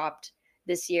that it dropped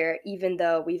this year, even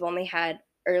though we've only had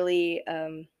early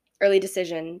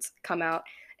decisions come out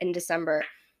in December.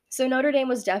 So Notre Dame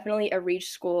was definitely a reach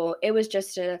school. It was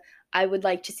just I would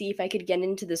like to see if I could get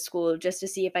into the school just to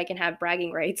see if I can have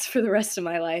bragging rights for the rest of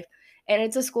my life. And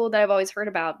it's a school that I've always heard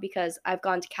about because I've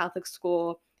gone to Catholic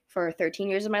school for 13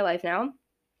 years of my life now.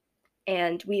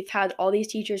 And we've had all these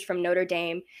teachers from Notre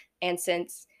Dame. And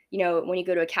since, when you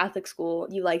go to a Catholic school,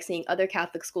 you like seeing other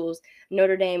Catholic schools,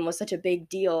 Notre Dame was such a big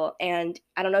deal. And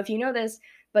I don't know if you know this,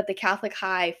 but the Catholic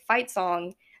High fight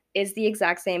song is the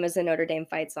exact same as the Notre Dame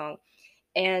fight song.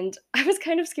 And I was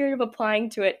kind of scared of applying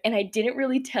to it, and I didn't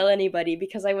really tell anybody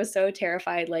because I was so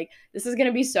terrified, like, this is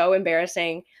gonna be so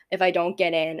embarrassing if I don't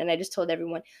get in, and I just told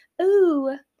everyone,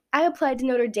 "Ooh, I applied to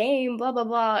Notre Dame, blah, blah,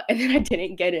 blah," and then I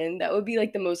didn't get in. That would be,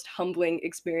 like, the most humbling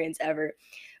experience ever.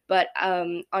 But,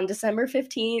 on December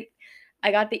 15th,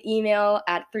 I got the email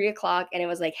at 3 o'clock, and it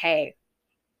was like, "Hey,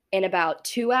 in about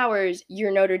 2 hours,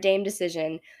 your Notre Dame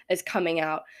decision is coming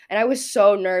out." And I was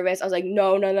so nervous. I was like,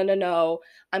 no, no, no, no, no.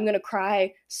 I'm going to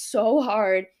cry so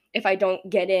hard if I don't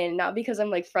get in. Not because I'm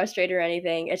like frustrated or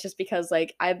anything. It's just because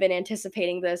like I've been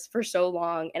anticipating this for so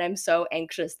long and I'm so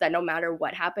anxious that no matter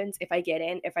what happens, if I get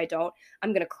in, if I don't,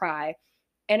 I'm going to cry.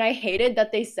 And I hated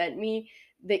that they sent me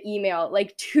the email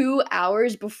like 2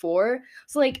 hours before.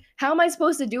 So, like, how am I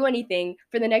supposed to do anything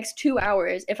for the next 2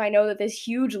 hours if I know that this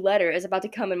huge letter is about to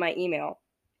come in my email?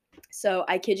 So,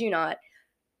 I kid you not,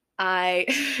 I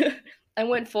I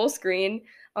went full screen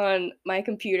on my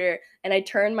computer and I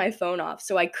turned my phone off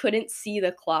so I couldn't see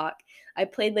the clock. I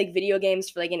played like video games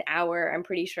for like an hour, I'm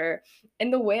pretty sure.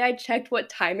 And the way I checked what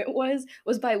time it was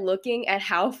by looking at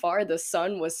how far the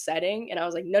sun was setting. And I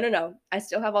was like, no, no, no, I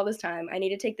still have all this time. I need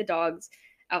to take the dogs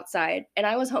outside. And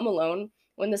I was home alone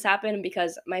when this happened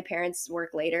because my parents work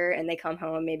later and they come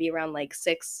home maybe around like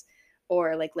 6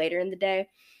 or like later in the day.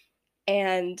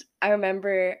 And I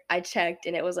remember I checked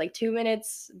and it was like 2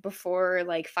 minutes before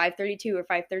like 5:32 or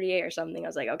 5:38 or something. I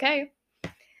was like, "Okay,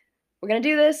 we're going to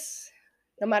do this.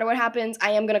 No matter what happens,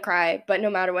 I am going to cry, but no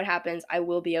matter what happens, I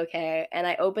will be okay." And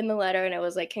I opened the letter and it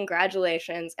was like,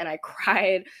 "Congratulations." And I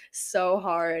cried so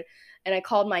hard. And I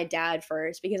called my dad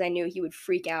first because I knew he would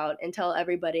freak out and tell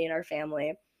everybody in our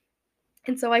family.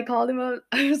 And so I called him up.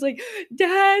 I was like,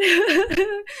 "Dad,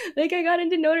 like I got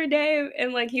into Notre Dame."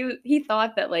 And like he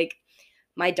thought that like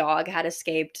my dog had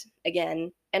escaped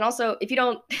again. And also, if you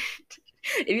don't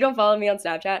If you don't follow me on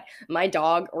Snapchat, my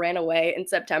dog ran away in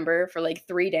September for like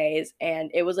 3 days,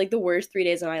 and it was like the worst 3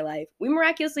 days of my life. We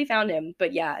miraculously found him,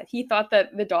 but yeah, he thought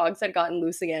that the dogs had gotten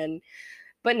loose again.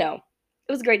 But no,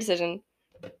 it was a great decision.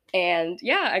 And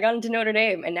yeah, I got into Notre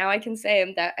Dame, and now I can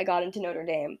say that I got into Notre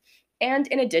Dame. And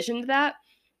in addition to that,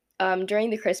 during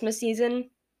the Christmas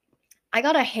season, I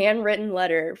got a handwritten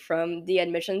letter from the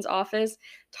admissions office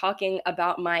talking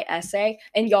about my essay.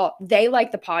 And y'all, they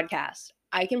like the podcast.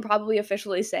 I can probably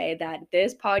officially say that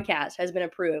this podcast has been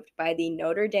approved by the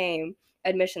Notre Dame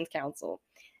Admissions Council.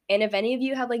 And if any of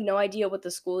you have like no idea what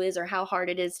the school is or how hard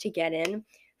it is to get in,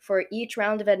 for each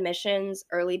round of admissions,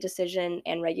 early decision,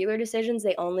 and regular decisions,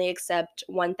 they only accept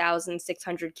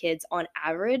 1,600 kids on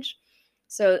average.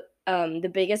 So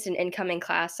the biggest an incoming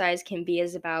class size can be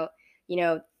is about, you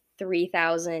know,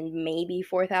 3,000, maybe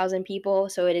 4,000 people.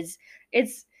 So it's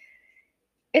it's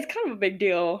kind of a big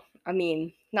deal. I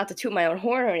mean, not to toot my own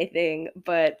horn or anything,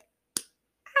 but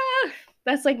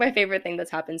that's like my favorite thing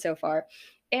that's happened so far.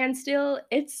 And still,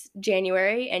 it's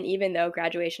January, and even though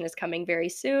graduation is coming very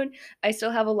soon, I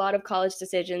still have a lot of college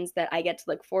decisions that I get to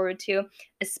look forward to,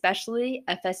 especially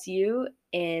FSU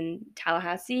in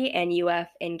Tallahassee and UF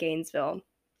in Gainesville.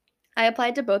 I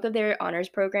applied to both of their honors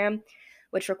program,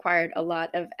 which required a lot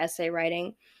of essay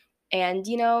writing. And,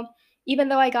 even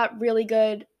though I got really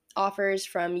good offers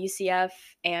from UCF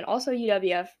and also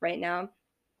UWF right now,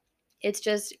 it's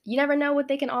just, you never know what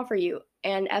they can offer you.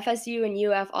 And FSU and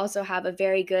UF also have a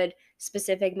very good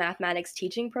specific mathematics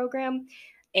teaching program.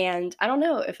 And I don't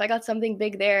know, if I got something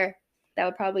big there, that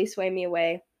would probably sway me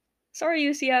away. Sorry,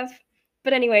 UCF.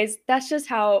 But, anyways, that's just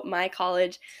how my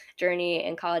college journey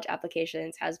and college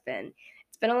applications has been.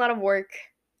 It's been a lot of work,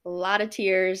 a lot of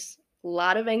tears, a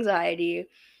lot of anxiety,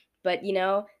 but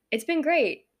it's been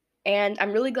great. And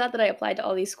I'm really glad that I applied to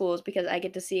all these schools because I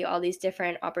get to see all these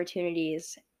different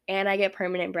opportunities and I get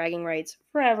permanent bragging rights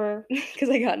forever because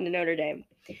I got into Notre Dame.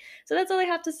 So that's all I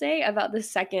have to say about the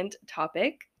second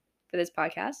topic for this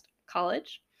podcast,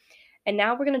 college. And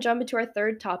now we're going to jump into our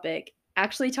third topic,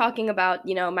 actually talking about,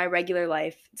 my regular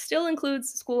life. It still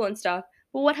includes school and stuff,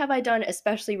 but what have I done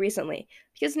especially recently?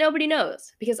 Because nobody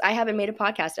knows, because I haven't made a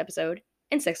podcast episode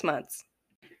in 6 months.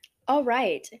 All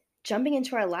right, jumping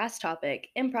into our last topic,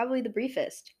 and probably the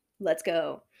briefest. Let's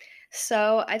go.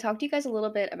 So, I talked to you guys a little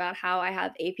bit about how I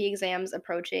have AP exams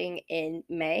approaching in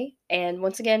May. And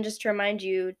once again, just to remind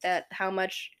you that how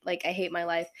much like I hate my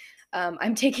life,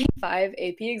 I'm taking 5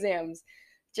 AP exams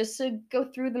just to go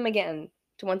through them again,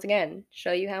 to once again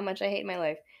show you how much I hate my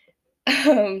life.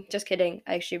 Just kidding.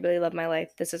 I actually really love my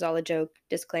life. This is all a joke.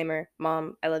 Disclaimer.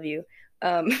 Mom, I love you.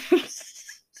 Um,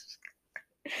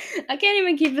 I can't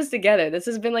even keep this together. This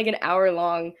has been like an hour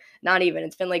long. Not even.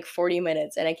 It's been like 40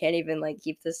 minutes and I can't even like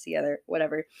keep this together.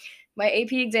 Whatever. My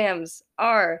AP exams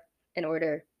are in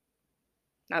order.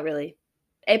 Not really.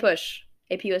 A push,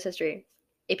 AP US history,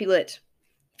 AP lit,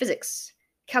 physics,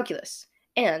 calculus,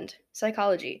 and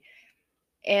psychology.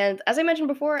 And as I mentioned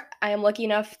before, I am lucky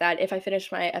enough that if I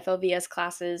finish my FLVS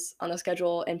classes on the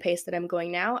schedule and pace that I'm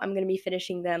going now, I'm going to be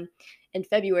finishing them in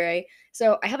February.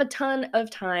 So I have a ton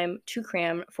of time to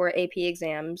cram for AP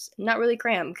exams. Not really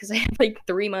cram because I have like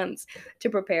 3 months to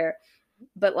prepare.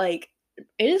 But like,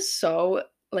 it is so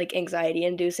like anxiety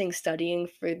inducing studying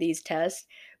for these tests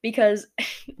because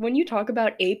when you talk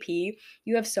about AP,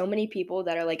 you have so many people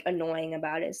that are like annoying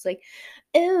about it. It's like,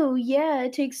 oh yeah,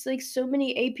 it takes like so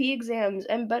many AP exams.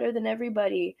 I'm better than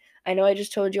everybody. I know I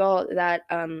just told y'all that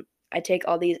I take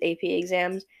all these AP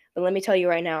exams, but let me tell you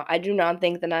right now, I do not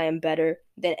think that I am better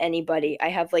than anybody. I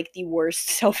have like the worst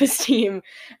self-esteem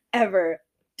ever.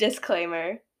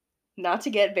 Disclaimer. Not to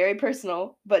get very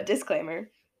personal, but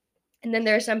disclaimer. And then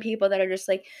there are some people that are just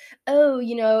like, oh,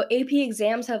 AP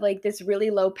exams have like this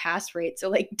really low pass rate. So,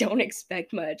 like, don't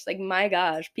expect much. Like, my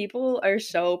gosh, people are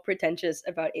so pretentious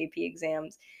about AP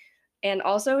exams. And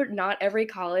also, not every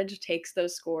college takes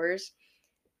those scores.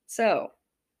 So,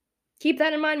 keep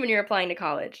that in mind when you're applying to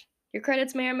college. Your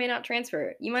credits may or may not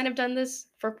transfer. You might have done this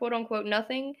for quote unquote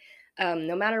nothing.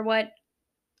 No matter what,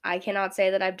 I cannot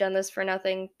say that I've done this for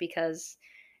nothing because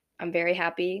I'm very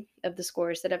happy of the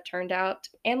scores that have turned out.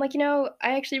 And I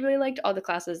actually really liked all the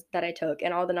classes that I took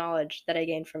and all the knowledge that I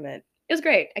gained from it. It was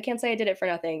great. I can't say I did it for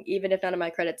nothing, even if none of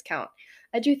my credits count.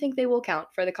 I do think they will count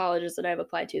for the colleges that I've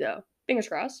applied to though. Fingers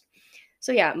crossed.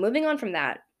 So yeah, moving on from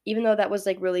that, even though that was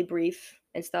like really brief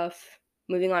and stuff,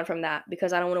 moving on from that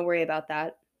because I don't want to worry about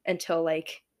that until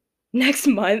like next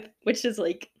month, which is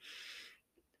like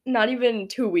not even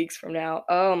 2 weeks from now.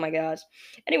 Oh my gosh.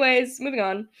 Anyways, moving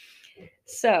on.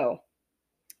 So,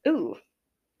 ooh,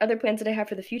 other plans that I have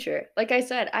for the future. Like I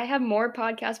said, I have more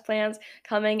podcast plans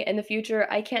coming in the future.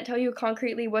 I can't tell you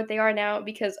concretely what they are now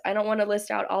because I don't want to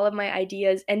list out all of my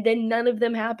ideas and then none of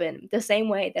them happen. The same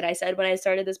way that I said when I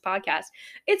started this podcast,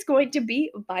 it's going to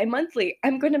be bi-monthly.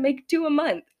 I'm going to make 2 a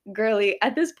month. Girly,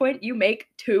 at this point, you make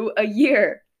 2 a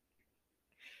year.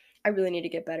 I really need to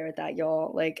get better at that,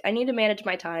 y'all. Like, I need to manage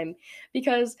my time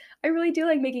because I really do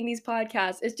like making these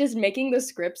podcasts. It's just making the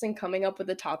scripts and coming up with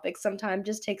the topics sometimes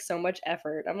just takes so much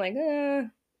effort. I'm like, do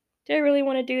I really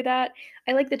want to do that?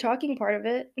 I like the talking part of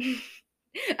it.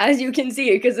 As you can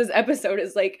see, because this episode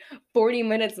is like 40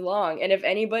 minutes long. And if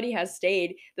anybody has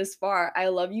stayed this far, I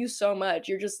love you so much.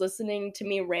 You're just listening to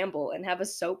me ramble and have a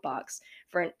soapbox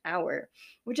for an hour,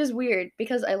 which is weird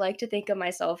because I like to think of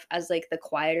myself as like the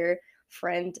quieter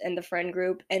friend in the friend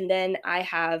group. And then I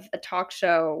have a talk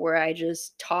show where I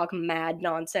just talk mad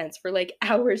nonsense for like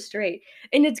hours straight.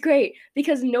 And it's great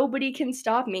because nobody can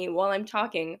stop me while I'm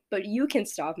talking, but you can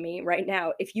stop me right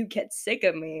now if you get sick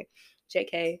of me.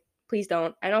 JK. Please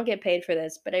don't. I don't get paid for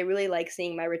this, but I really like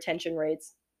seeing my retention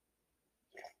rates.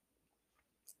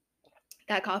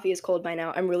 That coffee is cold by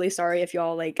now. I'm really sorry if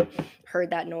y'all like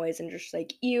heard that noise and just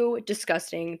like, ew,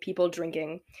 disgusting, people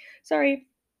drinking. Sorry.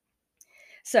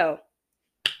 So,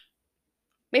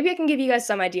 maybe I can give you guys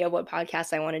some idea of what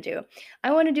podcasts I want to do.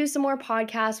 I want to do some more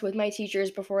podcasts with my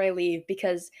teachers before I leave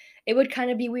because it would kind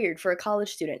of be weird for a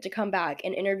college student to come back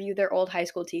and interview their old high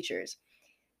school teachers.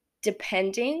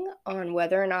 Depending on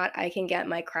whether or not I can get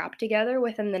my crap together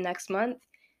within the next month,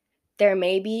 there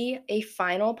may be a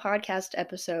final podcast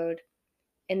episode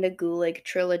in the Gulig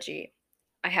trilogy.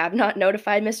 I have not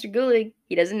notified Mr. Gulig.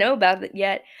 He doesn't know about it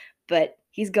yet, but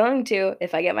he's going to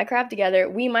if I get my crap together.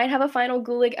 We might have a final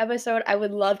Gulig episode. I would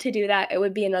love to do that. It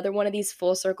would be another one of these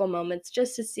full circle moments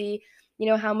just to see,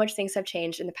 how much things have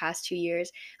changed in the past 2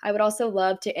 years. I would also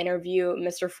love to interview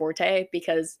Mr. Forte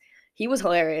because he was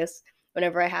hilarious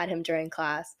whenever I had him during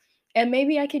class. And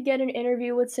maybe I could get an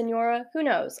interview with Senora. Who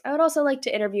knows? I would also like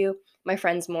to interview my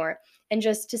friends more and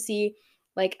just to see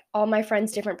like all my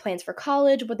friends' different plans for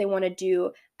college, what they want to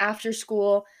do after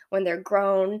school when they're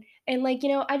grown. And like,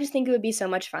 I just think it would be so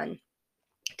much fun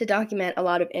to document a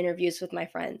lot of interviews with my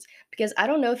friends because I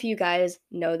don't know if you guys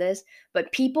know this,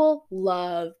 but people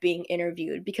love being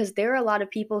interviewed because there are a lot of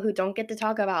people who don't get to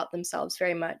talk about themselves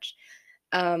very much.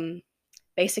 Um,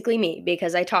 Basically me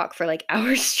because I talk for like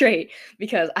hours straight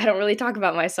because I don't really talk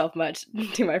about myself much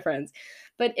to my friends.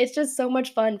 But it's just so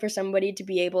much fun for somebody to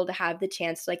be able to have the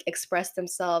chance to like express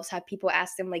themselves, have people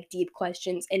ask them like deep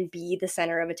questions and be the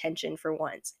center of attention for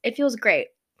once. It feels great.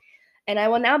 And I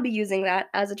will now be using that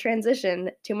as a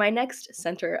transition to my next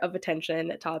center of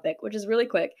attention topic, which is really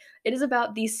quick. It is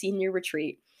about the senior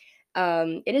retreat.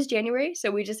 It is January, so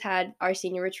we just had our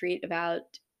senior retreat about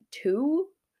two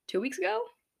weeks ago.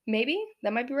 Maybe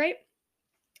that might be right.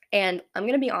 And I'm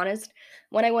gonna be honest,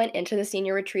 when I went into the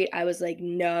senior retreat, I was like,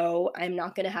 no, I'm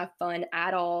not gonna have fun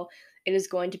at all. It is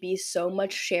going to be so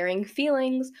much sharing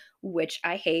feelings, which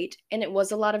I hate. And it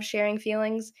was a lot of sharing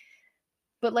feelings.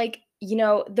 But like,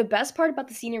 the best part about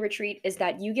the senior retreat is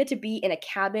that you get to be in a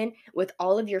cabin with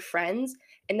all of your friends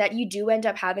and that you do end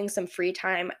up having some free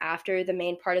time after the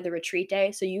main part of the retreat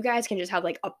day. So you guys can just have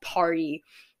like a party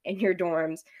in your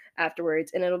dorms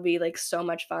afterwards and it'll be like so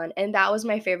much fun. And that was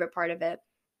my favorite part of it.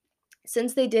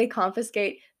 Since they did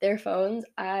confiscate their phones,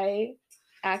 I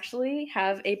actually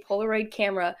have a Polaroid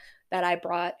camera that I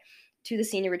brought to the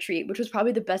senior retreat, which was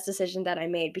probably the best decision that I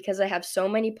made because I have so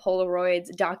many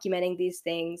Polaroids documenting these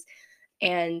things.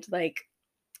 And like,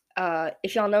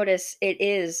 if y'all notice, it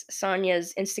is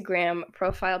Sonia's Instagram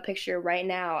profile picture right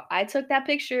now. I took that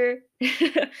picture.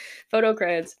 Photo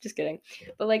creds, just kidding.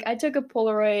 But like, I took a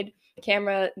Polaroid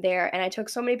camera there and I took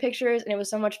so many pictures and it was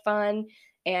so much fun.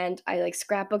 And I like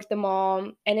scrapbooked them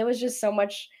all. And it was just so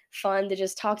much fun to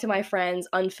just talk to my friends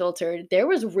unfiltered. There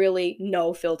was really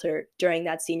no filter during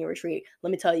that senior retreat. Let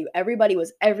me tell you, everybody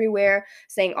was everywhere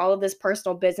saying all of this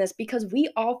personal business because we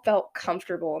all felt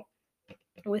comfortable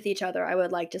with each other, I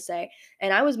would like to say.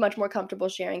 And I was much more comfortable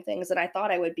sharing things than I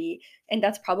thought I would be. And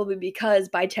that's probably because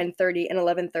by 10:30 and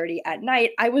 11:30 at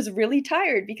night, I was really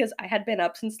tired because I had been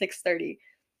up since 6:30.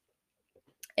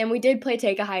 And we did play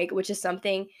Take a Hike, which is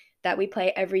something that we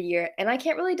play every year. And I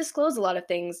can't really disclose a lot of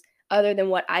things other than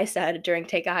what I said during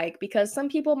Take a Hike because some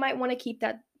people might want to keep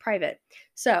that private.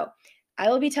 So, I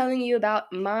will be telling you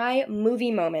about my movie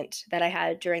moment that I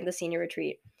had during the senior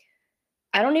retreat.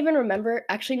 I don't even remember.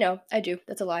 Actually, no, I do.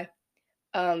 That's a lie.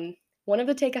 One of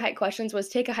the take a hike questions was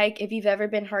take a hike if you've ever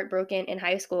been heartbroken in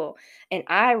high school. And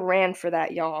I ran for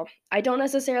that, y'all. I don't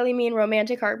necessarily mean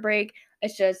romantic heartbreak.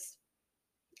 It's just,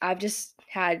 I've just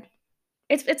had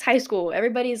It's high school.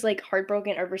 Everybody's, like,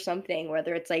 heartbroken over something,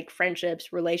 whether it's, like,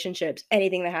 friendships, relationships,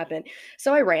 anything that happened.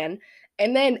 So I ran,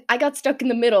 and then I got stuck in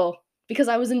the middle because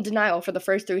I was in denial for the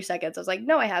first 3 seconds. I was like,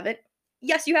 "No, I haven't."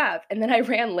 "Yes, you have." And then I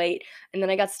ran late, and then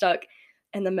I got stuck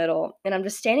in the middle, and I'm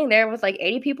just standing there with, like,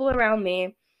 80 people around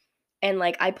me, and,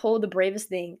 like, I pulled the bravest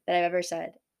thing that I've ever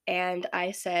said, and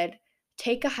I said,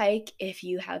 "Take a hike if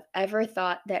you have ever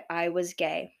thought that I was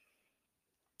gay."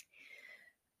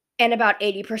 And about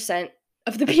 80%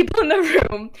 of the people in the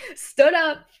room stood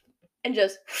up and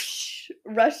just whoosh,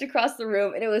 rushed across the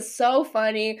room, and it was so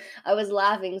funny. I was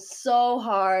laughing so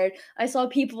hard. I saw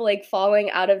people, like, falling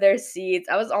out of their seats.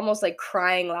 I was almost, like,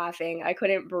 crying laughing. I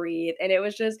couldn't breathe, and it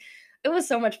was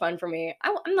so much fun for me.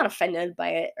 I'm not offended by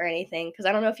it or anything because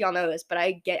I don't know if y'all know this, but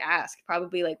I get asked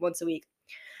probably, like, once a week,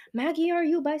 "Maggie, are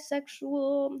you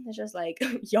bisexual?" It's just like,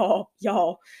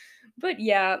 y'all. But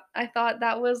yeah, I thought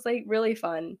that was, like, really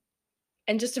fun.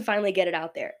 And just to finally get it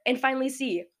out there and finally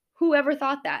see whoever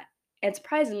thought that. And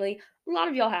surprisingly, a lot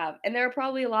of y'all have. And there are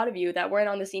probably a lot of you that weren't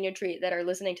on the senior treat that are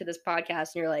listening to this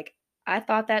podcast and you're like, I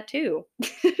thought that too.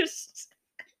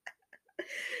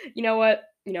 You know what?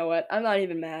 You know what? I'm not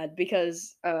even mad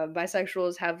because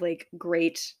bisexuals have like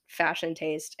great fashion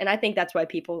taste. And I think that's why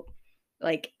people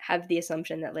like have the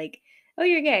assumption that like, oh,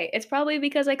 you're gay. It's probably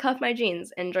because I cuff my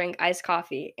jeans and drink iced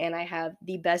coffee and I have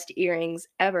the best earrings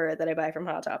ever that I buy from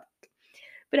Hot Topic.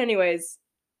 But anyways,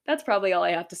 that's probably all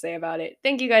I have to say about it.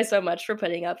 Thank you guys so much for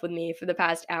putting up with me for the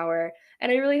past hour. And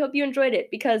I really hope you enjoyed it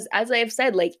because, as I have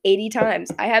said like 80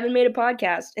 times, I haven't made a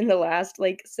podcast in the last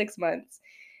like 6 months.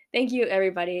 Thank you,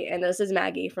 everybody. And this is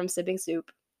Maggie from Sipping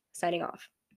Soup, signing off.